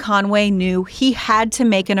 Captain Conway knew he had to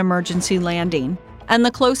make an emergency landing, and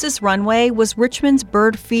the closest runway was Richmond's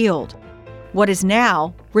Byrd Field, what is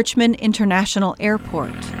now Richmond International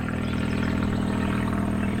Airport.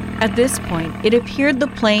 At this point, it appeared the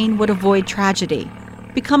plane would avoid tragedy,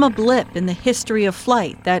 become a blip in the history of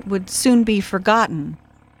flight that would soon be forgotten.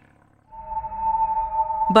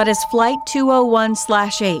 But as Flight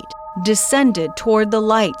 201/8 descended toward the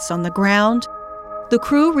lights on the ground, the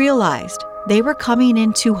crew realized they were coming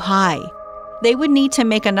in too high. They would need to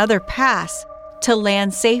make another pass to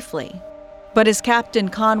land safely. But as Captain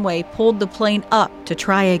Conway pulled the plane up to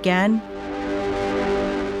try again,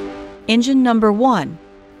 engine number 1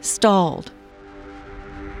 stalled,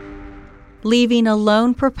 leaving a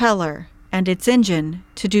lone propeller and its engine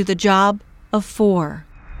to do the job of 4.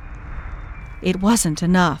 It wasn't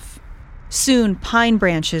enough. Soon, pine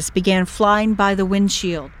branches began flying by the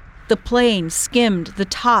windshield. The plane skimmed the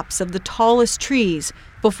tops of the tallest trees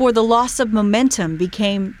before the loss of momentum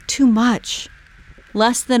became too much.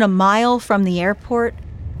 Less than a mile from the airport,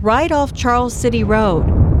 right off Charles City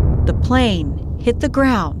Road, the plane hit the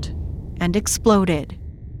ground and exploded.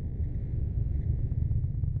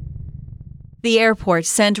 The airport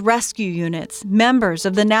sent rescue units. Members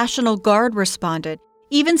of the National Guard responded.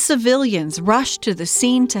 Even civilians rushed to the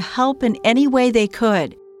scene to help in any way they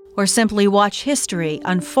could, or simply watch history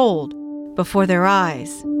unfold before their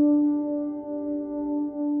eyes.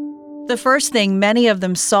 The first thing many of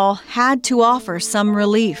them saw had to offer some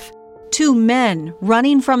relief: 2 men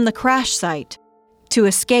running from the crash site to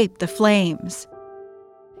escape the flames.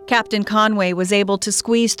 Captain Conway was able to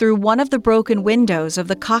squeeze through one of the broken windows of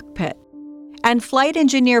the cockpit, and Flight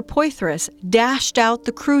Engineer Poythress dashed out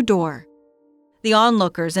the crew door. The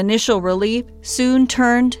onlookers' initial relief soon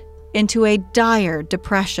turned into a dire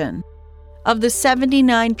depression. Of the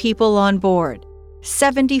 79 people on board,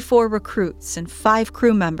 74 recruits and 5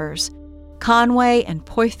 crew members, Conway and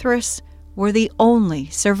Poythress were the only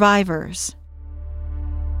survivors.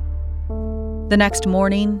 The next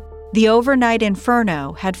morning, the overnight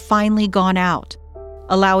inferno had finally gone out,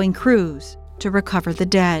 allowing crews to recover the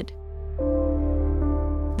dead.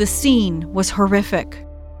 The scene was horrific.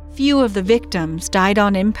 Few of the victims died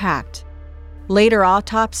on impact. Later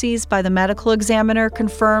autopsies by the medical examiner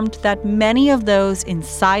confirmed that many of those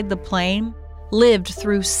inside the plane lived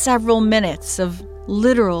through several minutes of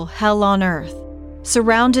literal hell on earth,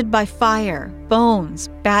 surrounded by fire, bones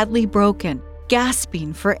badly broken,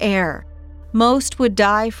 gasping for air. Most would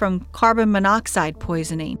die from carbon monoxide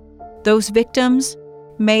poisoning. Those victims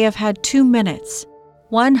may have had 2 minutes,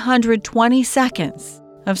 120 seconds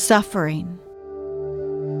of suffering.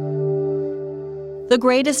 The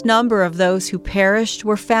greatest number of those who perished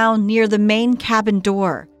were found near the main cabin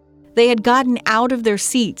door. They had gotten out of their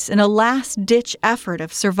seats in a last-ditch effort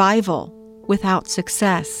of survival, without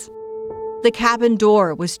success. The cabin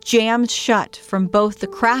door was jammed shut from both the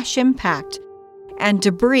crash impact and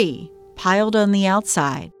debris piled on the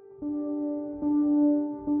outside.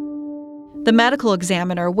 The medical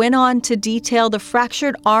examiner went on to detail the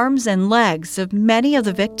fractured arms and legs of many of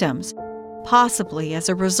the victims, possibly as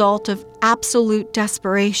a result of absolute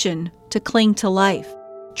desperation to cling to life,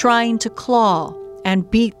 trying to claw and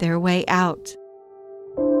beat their way out.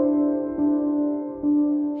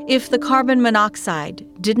 If the carbon monoxide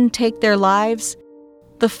didn't take their lives,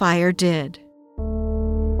 the fire did.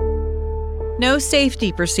 No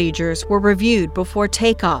safety procedures were reviewed before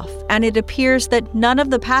takeoff, and it appears that none of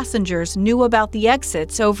the passengers knew about the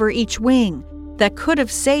exits over each wing that could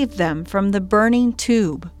have saved them from the burning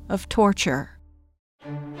tube of torture.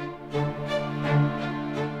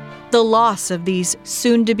 The loss of these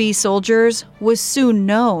soon-to-be soldiers was soon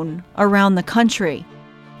known around the country.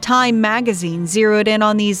 Time magazine zeroed in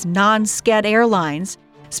on these non-Sched airlines,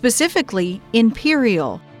 specifically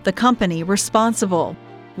Imperial, the company responsible.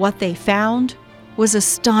 What they found was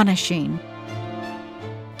astonishing.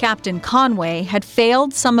 Captain Conway had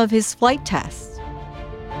failed some of his flight tests.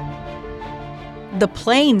 The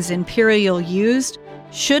planes Imperial used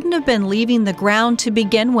shouldn't have been leaving the ground to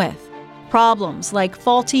begin with. Problems like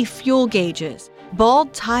faulty fuel gauges,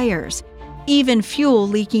 bald tires, even fuel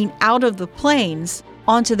leaking out of the planes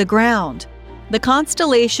onto the ground. The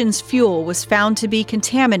Constellation's fuel was found to be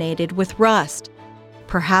contaminated with rust.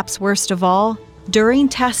 Perhaps worst of all, during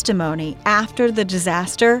testimony after the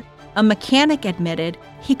disaster, a mechanic admitted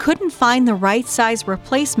he couldn't find the right size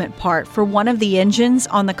replacement part for one of the engines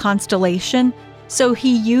on the Constellation, so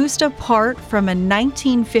he used a part from a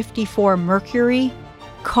 1954 Mercury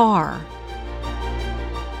car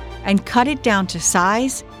and cut it down to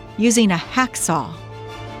size using a hacksaw.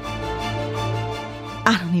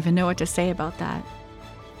 I don't even know what to say about that.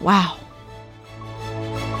 Wow.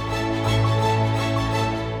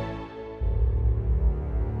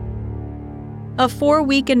 A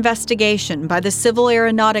 4-week investigation by the Civil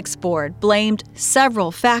Aeronautics Board blamed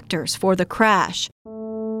several factors for the crash,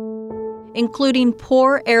 including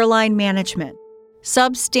poor airline management,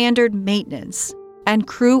 substandard maintenance, and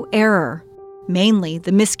crew error, mainly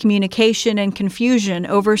the miscommunication and confusion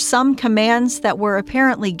over some commands that were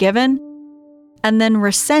apparently given and then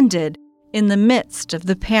rescinded in the midst of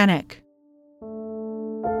the panic.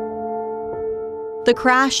 The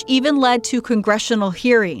crash even led to congressional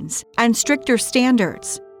hearings and stricter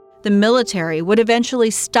standards. the military would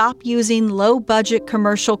eventually stop using low-budget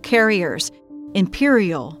commercial carriers.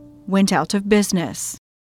 Imperial went out of business.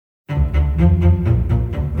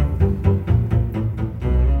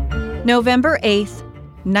 November 8th,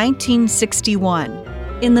 1961.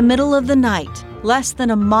 In the middle of the night, less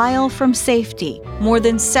than a mile from safety, more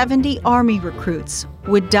than 70 Army recruits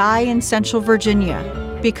would die in Central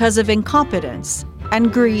Virginia because of incompetence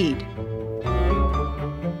and greed.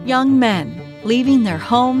 Young men leaving their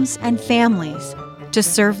homes and families to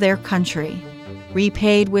serve their country,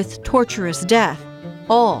 repaid with torturous death,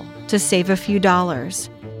 all to save a few dollars.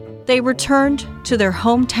 They returned to their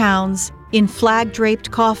hometowns in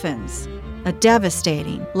flag-draped coffins, a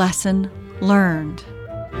devastating lesson learned.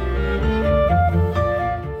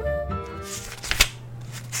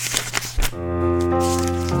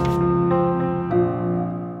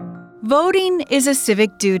 Voting is a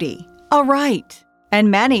civic duty, a right,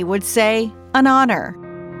 and many would say an honor.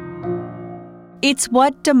 It's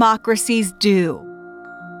what democracies do.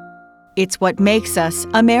 It's what makes us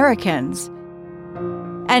Americans.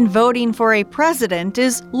 And voting for a president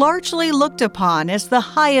is largely looked upon as the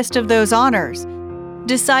highest of those honors,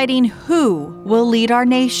 deciding who will lead our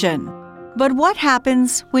nation. But what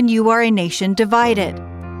happens when you are a nation divided?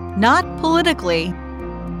 Not politically,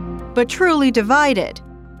 but truly divided.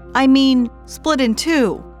 I mean, split in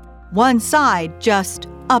two. One side just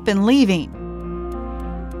up and leaving.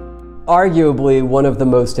 Arguably, one of the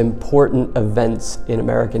most important events in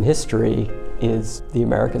American history is the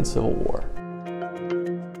American Civil War.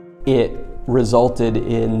 It resulted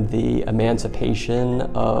in the emancipation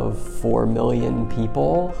of 4 million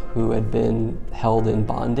people who had been held in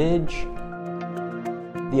bondage.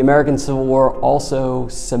 The American Civil War also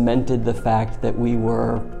cemented the fact that we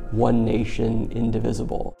were one nation,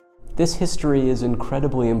 indivisible. This history is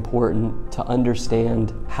incredibly important to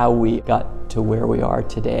understand how we got to where we are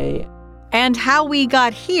today. And how we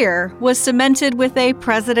got here was cemented with a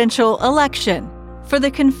presidential election for the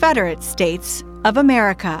Confederate States of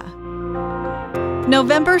America.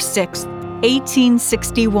 November 6,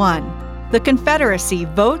 1861, the Confederacy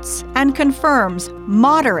votes and confirms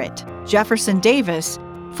moderate Jefferson Davis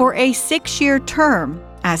for a 6-year term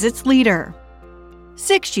as its leader.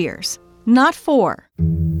 6 years, not 4.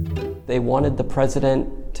 They wanted the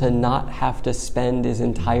president to not have to spend his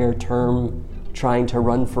entire term trying to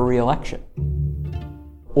run for re-election,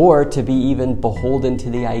 or to be even beholden to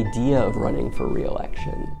the idea of running for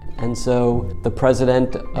re-election. And so the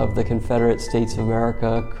President of the Confederate States of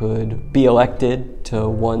America could be elected to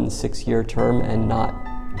one 6-year term and not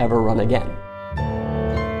ever run again.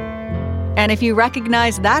 And if you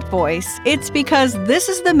recognize that voice, it's because this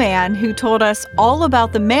is the man who told us all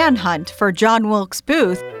about the manhunt for John Wilkes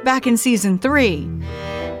Booth back in Season 3.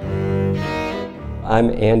 I'm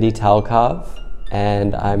Andy Talkov,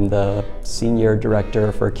 and I'm the Senior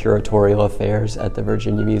Director for Curatorial Affairs at the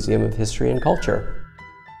Virginia Museum of History and Culture.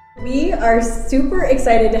 We are super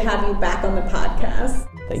excited to have you back on the podcast.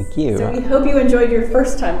 Thank you. So we hope you enjoyed your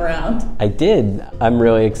first time around. I did. I'm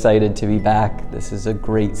really excited to be back. This is a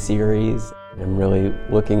great series. I'm really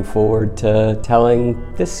looking forward to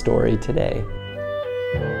telling this story today.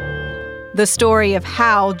 The story of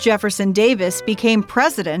how Jefferson Davis became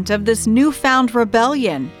president of this newfound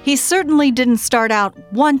rebellion. He certainly didn't start out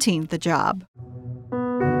wanting the job.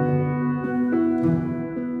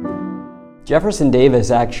 Jefferson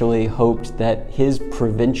Davis actually hoped that his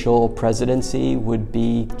provincial presidency would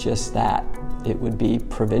be just that. It would be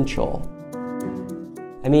provincial.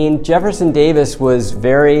 I mean, Jefferson Davis was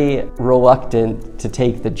very reluctant to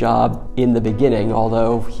take the job in the beginning,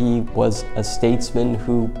 although he was a statesman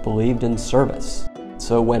who believed in service.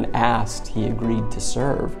 So when asked, he agreed to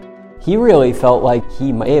serve. He really felt like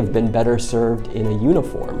he may have been better served in a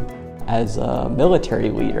uniform as a military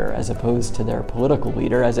leader as opposed to their political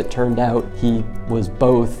leader. As it turned out, he was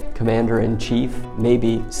both commander-in-chief,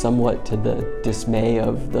 maybe somewhat to the dismay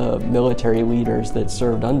of the military leaders that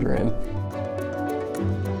served under him.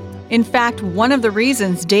 In fact, one of the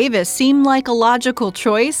reasons Davis seemed like a logical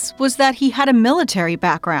choice was that he had a military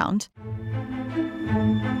background.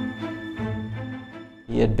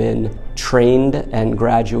 He had been trained and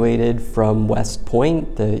graduated from West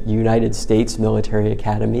Point, the United States Military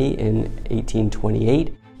Academy, in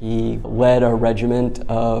 1828. He led a regiment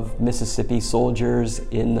of Mississippi soldiers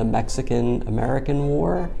in the Mexican-American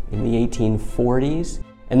War in the 1840s.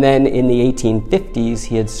 And then in the 1850s,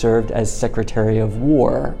 he had served as Secretary of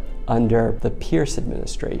War under the Pierce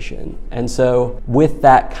administration. And so with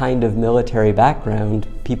that kind of military background,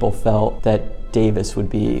 people felt that Davis would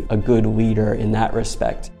be a good leader in that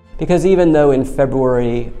respect. Because even though in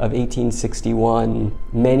February of 1861,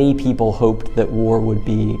 many people hoped that war would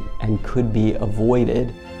be and could be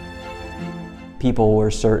avoided, people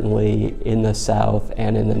were certainly in the South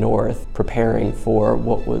and in the North preparing for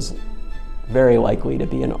what was very likely to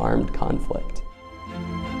be an armed conflict.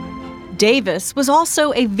 Davis was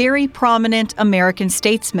also a very prominent American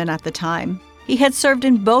statesman at the time. He had served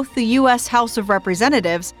in both the U.S. House of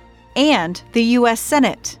Representatives and the U.S.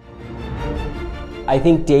 Senate. I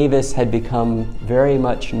think Davis had become very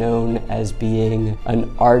much known as being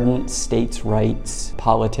an ardent states' rights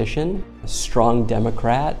politician, a strong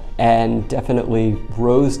Democrat, and definitely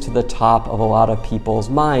rose to the top of a lot of people's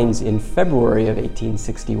minds in February of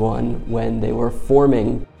 1861 when they were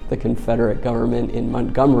forming the Confederate government in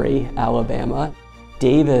Montgomery, Alabama.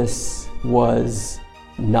 Davis was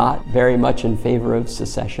not very much in favor of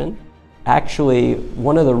secession. Actually,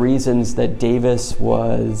 one of the reasons that Davis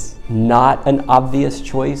was not an obvious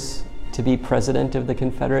choice to be president of the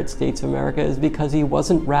Confederate States of America is because he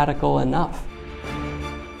wasn't radical enough.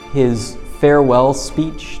 His farewell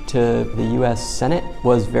speech to the U.S. Senate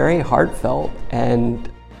was very heartfelt,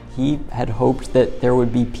 and he had hoped that there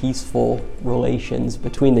would be peaceful relations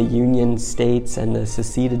between the Union states and the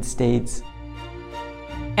seceded states.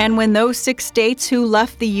 And when those 6 states who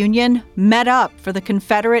left the Union met up for the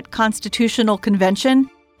Confederate Constitutional Convention,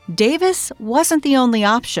 Davis wasn't the only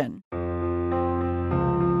option.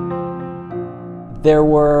 There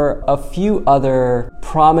were a few other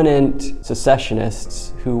prominent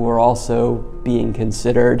secessionists who were also being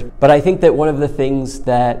considered, but I think that one of the things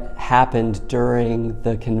that happened during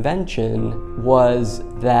the convention was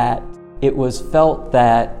that it was felt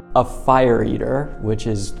that a fire eater, which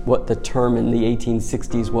is what the term in the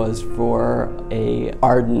 1860s was for a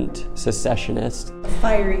ardent secessionist.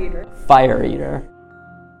 Fire eater. Fire eater.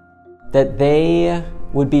 That they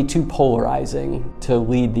would be too polarizing to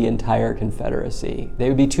lead the entire Confederacy. They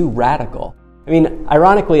would be too radical. I mean,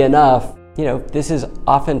 ironically enough, this is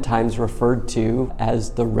oftentimes referred to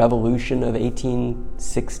as the Revolution of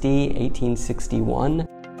 1860, 1861.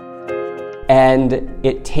 And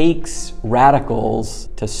it takes radicals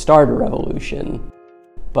to start a revolution.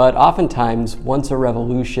 But oftentimes, once a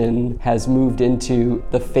revolution has moved into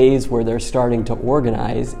the phase where they're starting to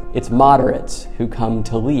organize, it's moderates who come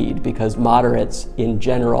to lead, because moderates in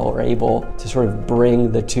general are able to sort of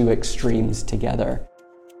bring the two extremes together.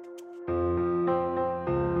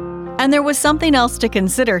 And there was something else to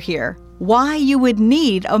consider here: why you would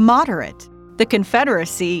need a moderate. The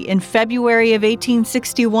Confederacy in February of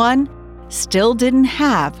 1861 still didn't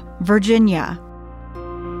have Virginia.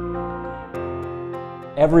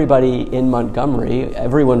 Everybody in Montgomery,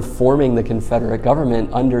 everyone forming the Confederate government,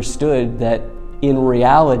 understood that in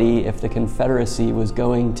reality, if the Confederacy was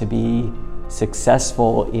going to be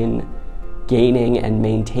successful in gaining and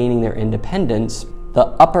maintaining their independence, the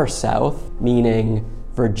Upper South, meaning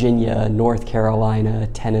Virginia, North Carolina,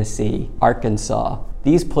 Tennessee, Arkansas,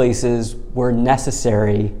 these places were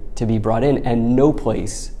necessary to be brought in, and no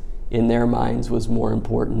place in their minds was more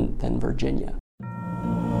important than Virginia.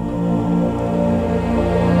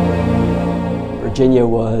 Virginia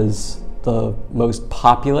was the most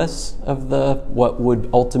populous of what would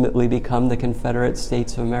ultimately become the Confederate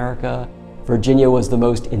States of America. Virginia was the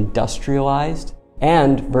most industrialized,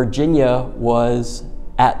 and Virginia was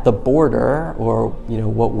at the border, or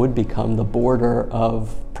what would become the border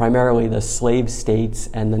of primarily the slave states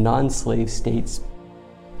and the non-slave states.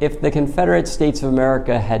 If the Confederate States of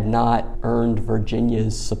America had not earned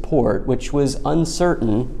Virginia's support, which was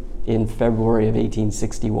uncertain in February of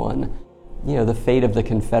 1861, the fate of the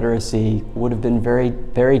Confederacy would have been very,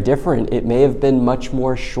 very different. It may have been much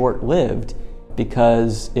more short-lived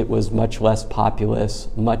because it was much less populous,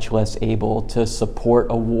 much less able to support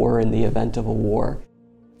a war in the event of a war.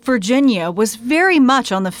 Virginia was very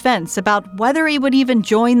much on the fence about whether it would even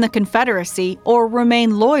join the Confederacy or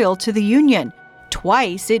remain loyal to the Union.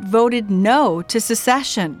 Twice it voted no to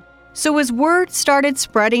secession. So as word started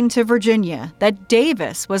spreading to Virginia that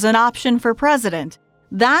Davis was an option for president,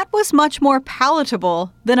 that was much more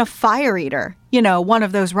palatable than a fire eater, one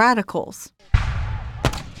of those radicals.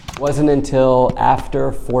 It wasn't until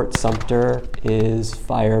after Fort Sumter is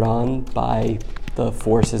fired on by the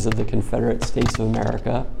forces of the Confederate States of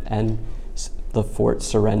America and the fort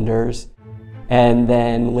surrenders, and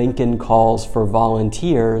then Lincoln calls for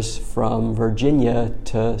volunteers from Virginia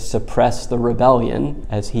to suppress the rebellion,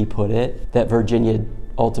 as he put it, that Virginia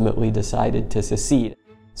ultimately decided to secede.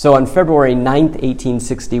 So on February 9th,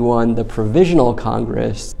 1861, the Provisional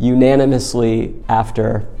Congress unanimously,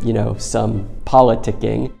 after, some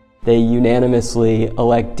politicking, they unanimously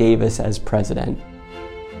elect Davis as president.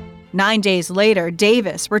 9 days later,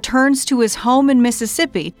 Davis returns to his home in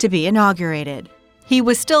Mississippi to be inaugurated. He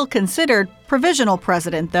was still considered provisional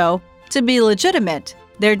president, though. To be legitimate,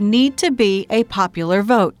 there'd need to be a popular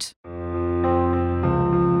vote.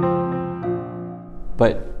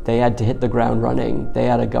 But they had to hit the ground running. They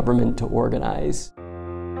had a government to organize.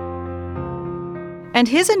 And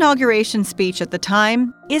his inauguration speech at the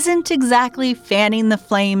time isn't exactly fanning the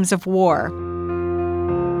flames of war.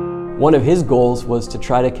 One of his goals was to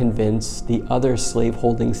try to convince the other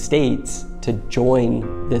slaveholding states to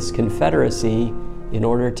join this confederacy in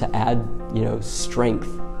order to add, strength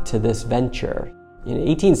to this venture. In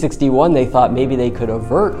 1861, they thought maybe they could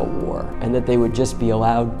avert a war and that they would just be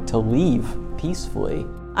allowed to leave peacefully.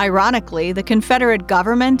 Ironically, the Confederate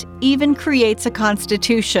government even creates a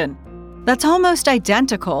constitution that's almost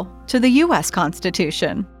identical to the U.S.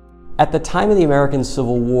 Constitution. At the time of the American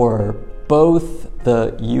Civil War, both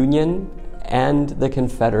the Union and the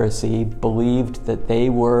Confederacy believed that they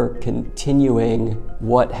were continuing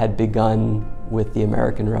what had begun with the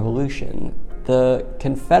American Revolution. The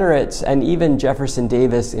Confederates, and even Jefferson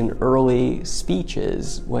Davis in early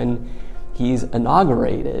speeches when he's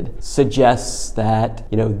inaugurated, suggests that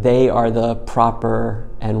they are the proper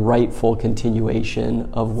and rightful continuation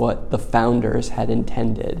of what the founders had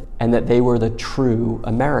intended, and that they were the true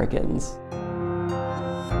Americans.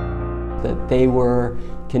 That they were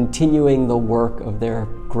continuing the work of their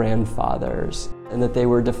grandfathers, and that they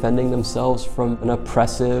were defending themselves from an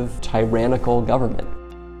oppressive, tyrannical government.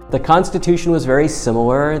 The Constitution was very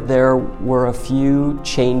similar. There were a few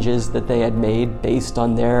changes that they had made based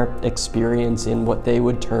on their experience in what they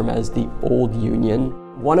would term as the Old Union.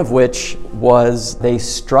 One of which was they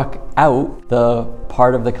struck out the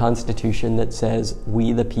part of the Constitution that says,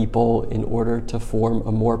 "We the people," in order to form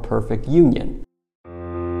a more perfect union.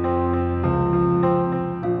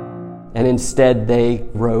 And instead they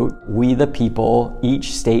wrote, "We the people,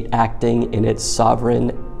 each state acting in its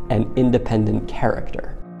sovereign and independent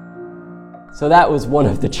character." So that was one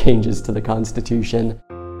of the changes to the Constitution.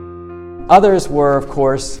 Others were, of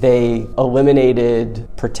course, they eliminated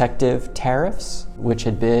protective tariffs, which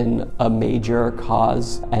had been a major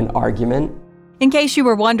cause and argument. In case you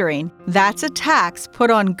were wondering, that's a tax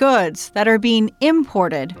put on goods that are being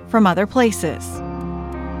imported from other places.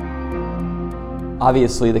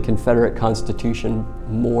 Obviously, the Confederate Constitution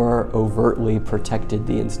more overtly protected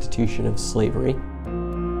the institution of slavery.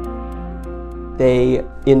 They,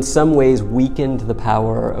 in some ways, weakened the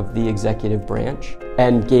power of the executive branch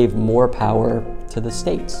and gave more power to the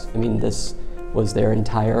states. This was their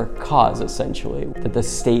entire cause, essentially, that the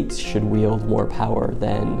states should wield more power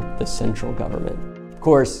than the central government. Of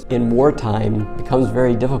course, in wartime, it becomes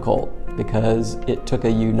very difficult because it took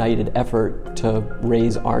a united effort to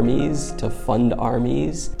raise armies, to fund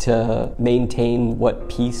armies, to maintain what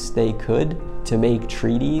peace they could, to make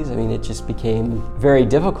treaties. It just became very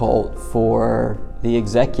difficult for the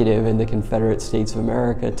executive in the Confederate States of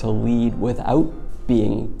America to lead without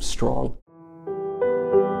being strong.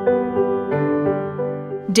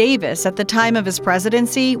 Davis, at the time of his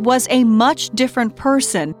presidency, was a much different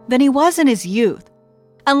person than he was in his youth.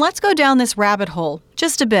 And let's go down this rabbit hole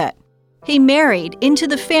just a bit. He married into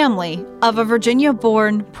the family of a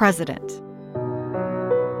Virginia-born president.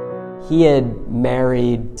 He had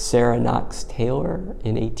married Sarah Knox Taylor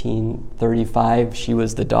in 1835. She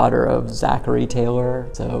was the daughter of Zachary Taylor,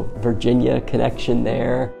 so Virginia connection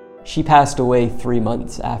there. She passed away 3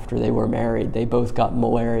 months after they were married. They both got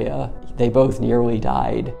malaria. They both nearly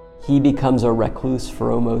died. He becomes a recluse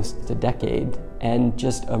for almost a decade and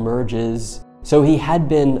just emerges. So he had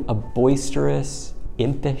been a boisterous,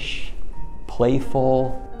 impish,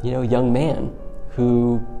 playful, young man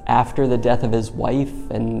who, after the death of his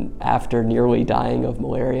wife and after nearly dying of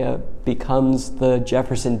malaria, becomes the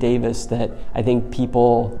Jefferson Davis that I think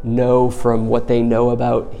people know from what they know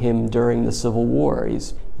about him during the Civil War.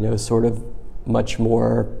 He's, sort of much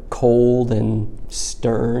more cold and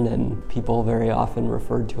stern, and people very often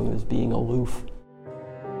referred to him as being aloof.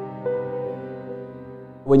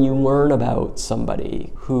 When you learn about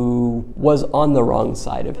somebody who was on the wrong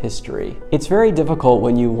side of history, it's very difficult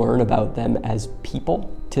when you learn about them as people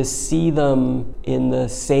to see them in the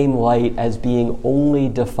same light as being only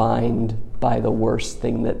defined by the worst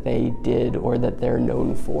thing that they did or that they're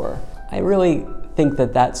known for. I really think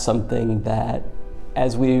that that's something that,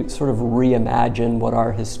 as we sort of reimagine what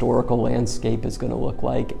our historical landscape is going to look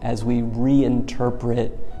like, as we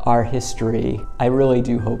reinterpret our history, I really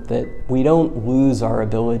do hope that we don't lose our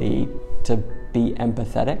ability to be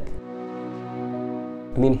empathetic.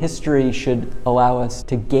 History should allow us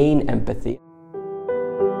to gain empathy.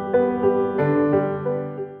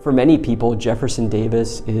 For many people, Jefferson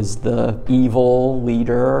Davis is the evil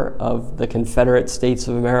leader of the Confederate States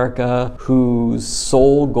of America whose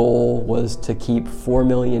sole goal was to keep 4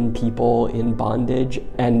 million people in bondage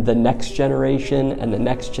and the next generation and the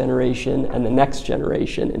next generation and the next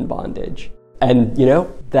generation in bondage. And,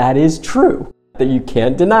 that is true, that you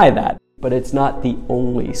can't deny that. But it's not the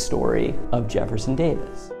only story of Jefferson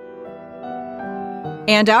Davis.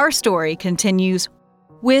 And our story continues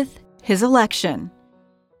with his election.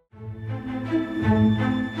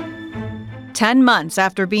 10 months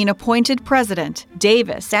after being appointed president,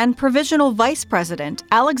 Davis and provisional vice president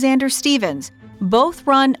Alexander Stephens both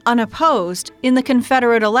run unopposed in the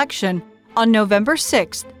Confederate election on November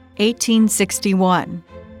 6, 1861.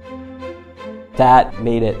 That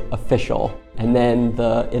made it official, and then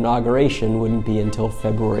the inauguration wouldn't be until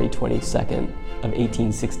February 22nd of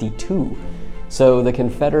 1862. So the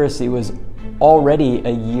Confederacy was already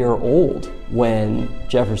a year old when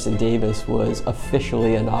Jefferson Davis was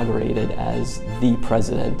officially inaugurated as the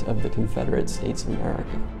President of the Confederate States of America.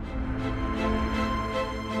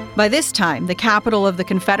 By this time, the capital of the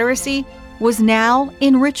Confederacy was now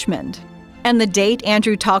in Richmond. And the date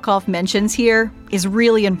Andrew Talkoff mentions here is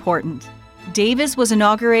really important. Davis was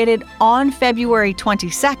inaugurated on February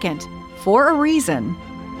 22nd for a reason.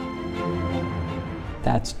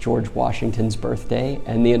 That's George Washington's birthday,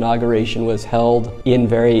 and the inauguration was held in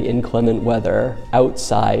very inclement weather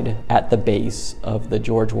outside at the base of the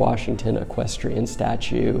George Washington equestrian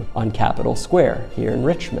statue on Capitol Square here in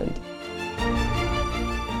Richmond.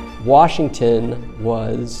 Washington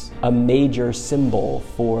was a major symbol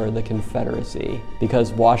for the Confederacy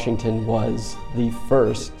because Washington was the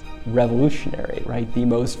first revolutionary, right? The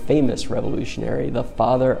most famous revolutionary, the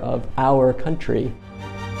father of our country.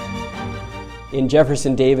 In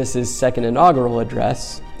Jefferson Davis's second inaugural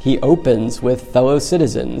address, he opens with fellow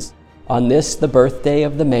citizens, "On this, the birthday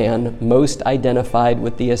of the man most identified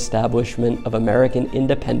with the establishment of American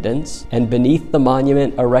independence, and beneath the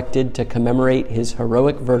monument erected to commemorate his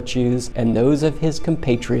heroic virtues and those of his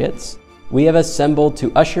compatriots, we have assembled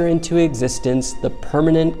to usher into existence the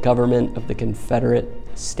permanent government of the Confederate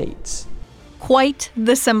States." Quite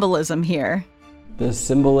the symbolism here. The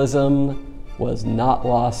symbolism was not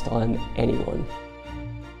lost on anyone.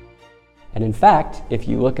 And in fact, if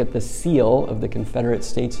you look at the seal of the Confederate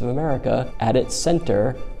States of America, at its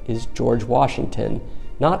center is George Washington.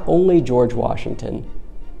 Not only George Washington,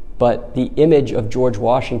 but the image of George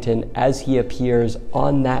Washington as he appears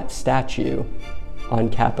on that statue on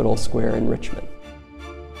Capitol Square in Richmond.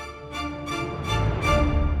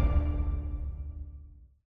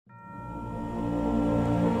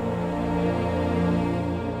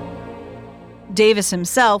 Davis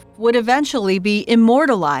himself would eventually be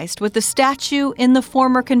immortalized with the statue in the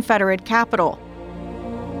former Confederate capital.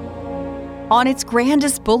 On its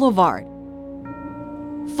grandest boulevard,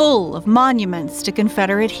 full of monuments to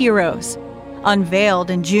Confederate heroes. Unveiled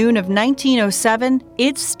in June of 1907,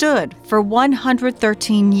 it stood for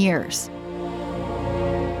 113 years.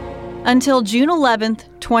 Until June 11,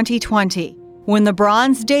 2020, when the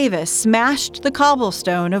bronze Davis smashed the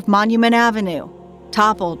cobblestone of Monument Avenue,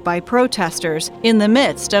 toppled by protesters in the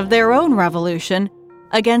midst of their own revolution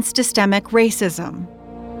against systemic racism.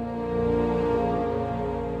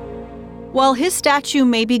 While his statue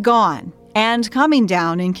may be gone and coming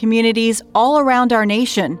down in communities all around our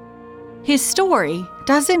nation, his story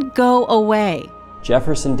doesn't go away.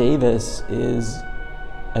 Jefferson Davis is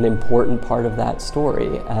an important part of that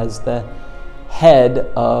story as the head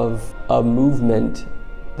of a movement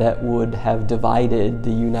that would have divided the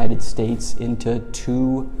United States into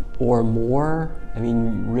two or more. I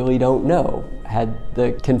mean, you really don't know. Had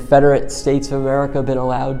the Confederate States of America been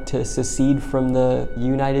allowed to secede from the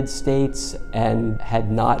United States and had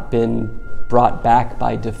not been brought back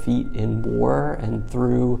by defeat in war and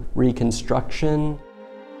through Reconstruction,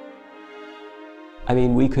 I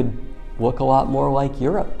mean, we could look a lot more like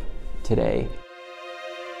Europe today.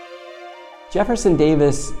 Jefferson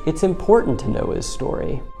Davis, it's important to know his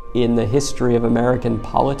story. In the history of American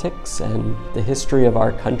politics and the history of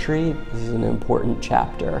our country, this is an important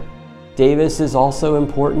chapter. Davis is also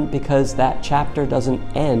important because that chapter doesn't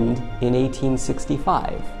end in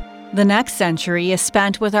 1865. The next century is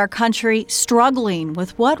spent with our country struggling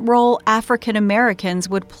with what role African Americans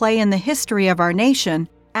would play in the history of our nation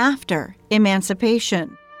after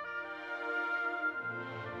emancipation.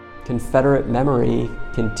 Confederate memory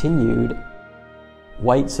continued.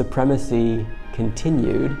 White supremacy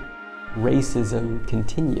continued. Racism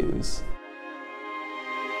continues.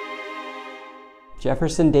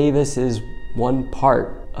 Jefferson Davis is one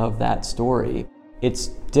part of that story, It's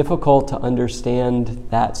difficult to understand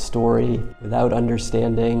that story without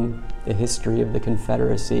understanding the history of the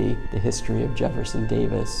Confederacy, the history of Jefferson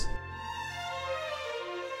Davis.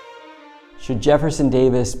 Should Jefferson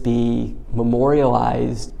Davis be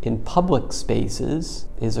memorialized in public spaces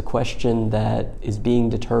is a question that is being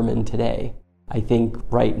determined today. I think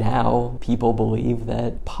right now people believe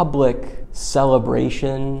that public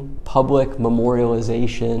celebration, public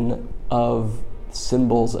memorialization of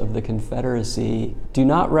symbols of the Confederacy do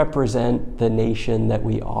not represent the nation that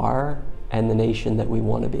we are and the nation that we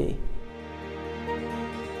want to be.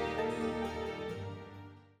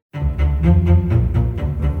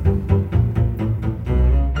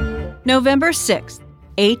 November 6,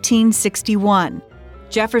 1861.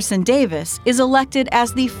 Jefferson Davis is elected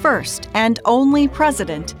as the first and only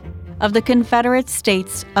president of the Confederate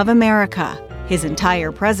States of America. His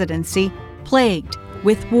entire presidency plagued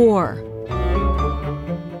with war.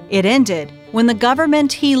 It ended when the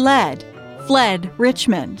government he led fled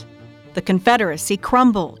Richmond. The Confederacy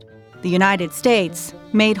crumbled. The United States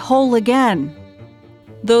made whole again.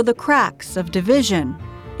 Though the cracks of division,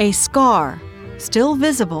 a scar still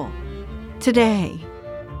visible today.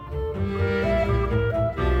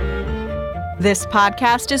 This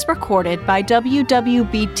podcast is recorded by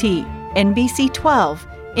WWBT NBC 12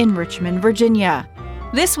 in Richmond, Virginia.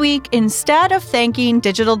 This week, instead of thanking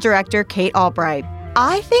digital director Kate Albright,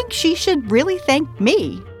 I think she should really thank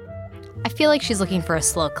me. I feel like she's looking for a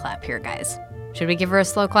slow clap here, guys. Should we give her a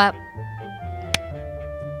slow clap?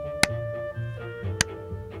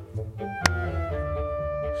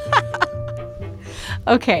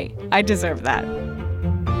 Okay, I deserve that.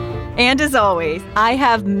 And as always, I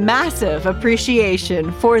have massive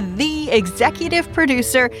appreciation for the executive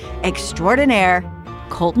producer extraordinaire,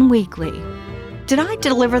 Colton Weekly. Did I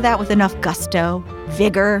deliver that with enough gusto,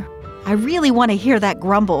 vigor? I really want to hear that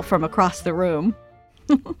grumble from across the room.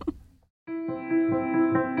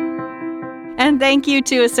 And thank you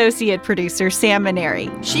to associate producer Sam Maneri.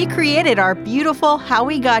 She created our beautiful How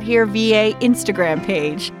We Got Here VA Instagram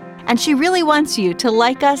page, and she really wants you to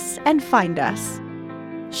like us and find us.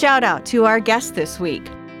 Shout out to our guest this week,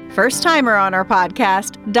 first-timer on our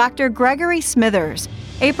podcast, Dr. Gregory Smithers,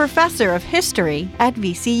 a professor of history at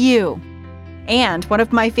VCU. And one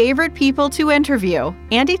of my favorite people to interview,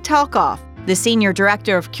 Andy Talkoff, the Senior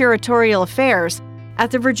Director of Curatorial Affairs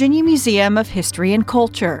at the Virginia Museum of History and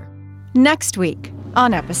Culture. Next week,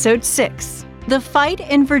 on Episode 6, the fight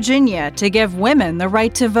in Virginia to give women the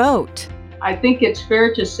right to vote. I think it's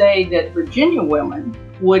fair to say that Virginia women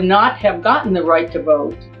would not have gotten the right to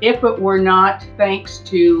vote if it were not thanks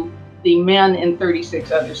to the men in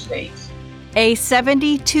 36 other states. A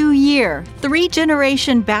 72-year,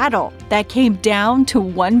 three-generation battle that came down to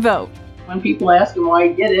one vote. When people asked him why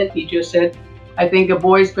he did it, he just said, I think a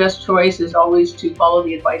boy's best choice is always to follow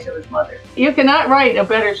the advice of his mother. You cannot write a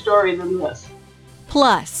better story than this.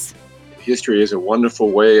 Plus, history is a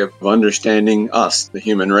wonderful way of understanding us, the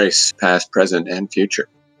human race, past, present, and future.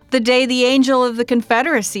 The day the Angel of the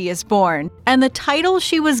Confederacy is born, and the title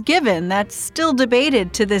she was given that's still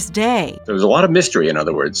debated to this day. There was a lot of mystery, in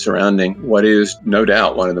other words, surrounding what is no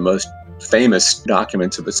doubt one of the most famous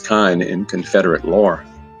documents of its kind in Confederate lore.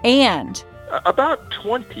 And about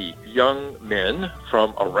 20 young men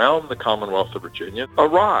from around the Commonwealth of Virginia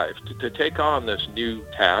arrived to take on this new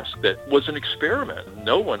task that was an experiment.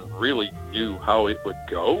 No one really knew how it would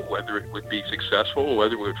go, whether it would be successful,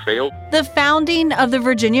 whether it would fail. The founding of the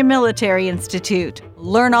Virginia Military Institute.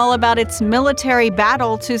 Learn all about its military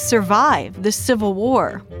battle to survive the Civil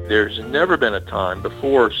War. There's never been a time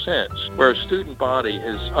before or since where a student body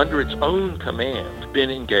has, under its own command,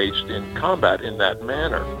 been engaged in combat in that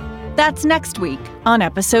manner. That's next week on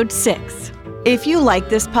Episode 6. If you like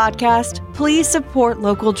this podcast, please support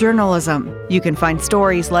local journalism. You can find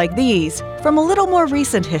stories like these from a little more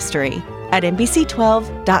recent history at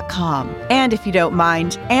NBC12.com. And if you don't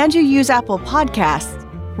mind, and you use Apple Podcasts,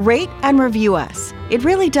 rate and review us. It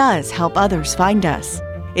really does help others find us.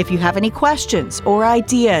 If you have any questions or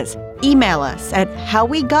ideas, email us at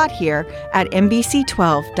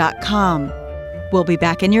howwegothere@NBC12.com. We'll be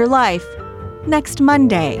back in your life next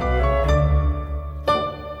Monday.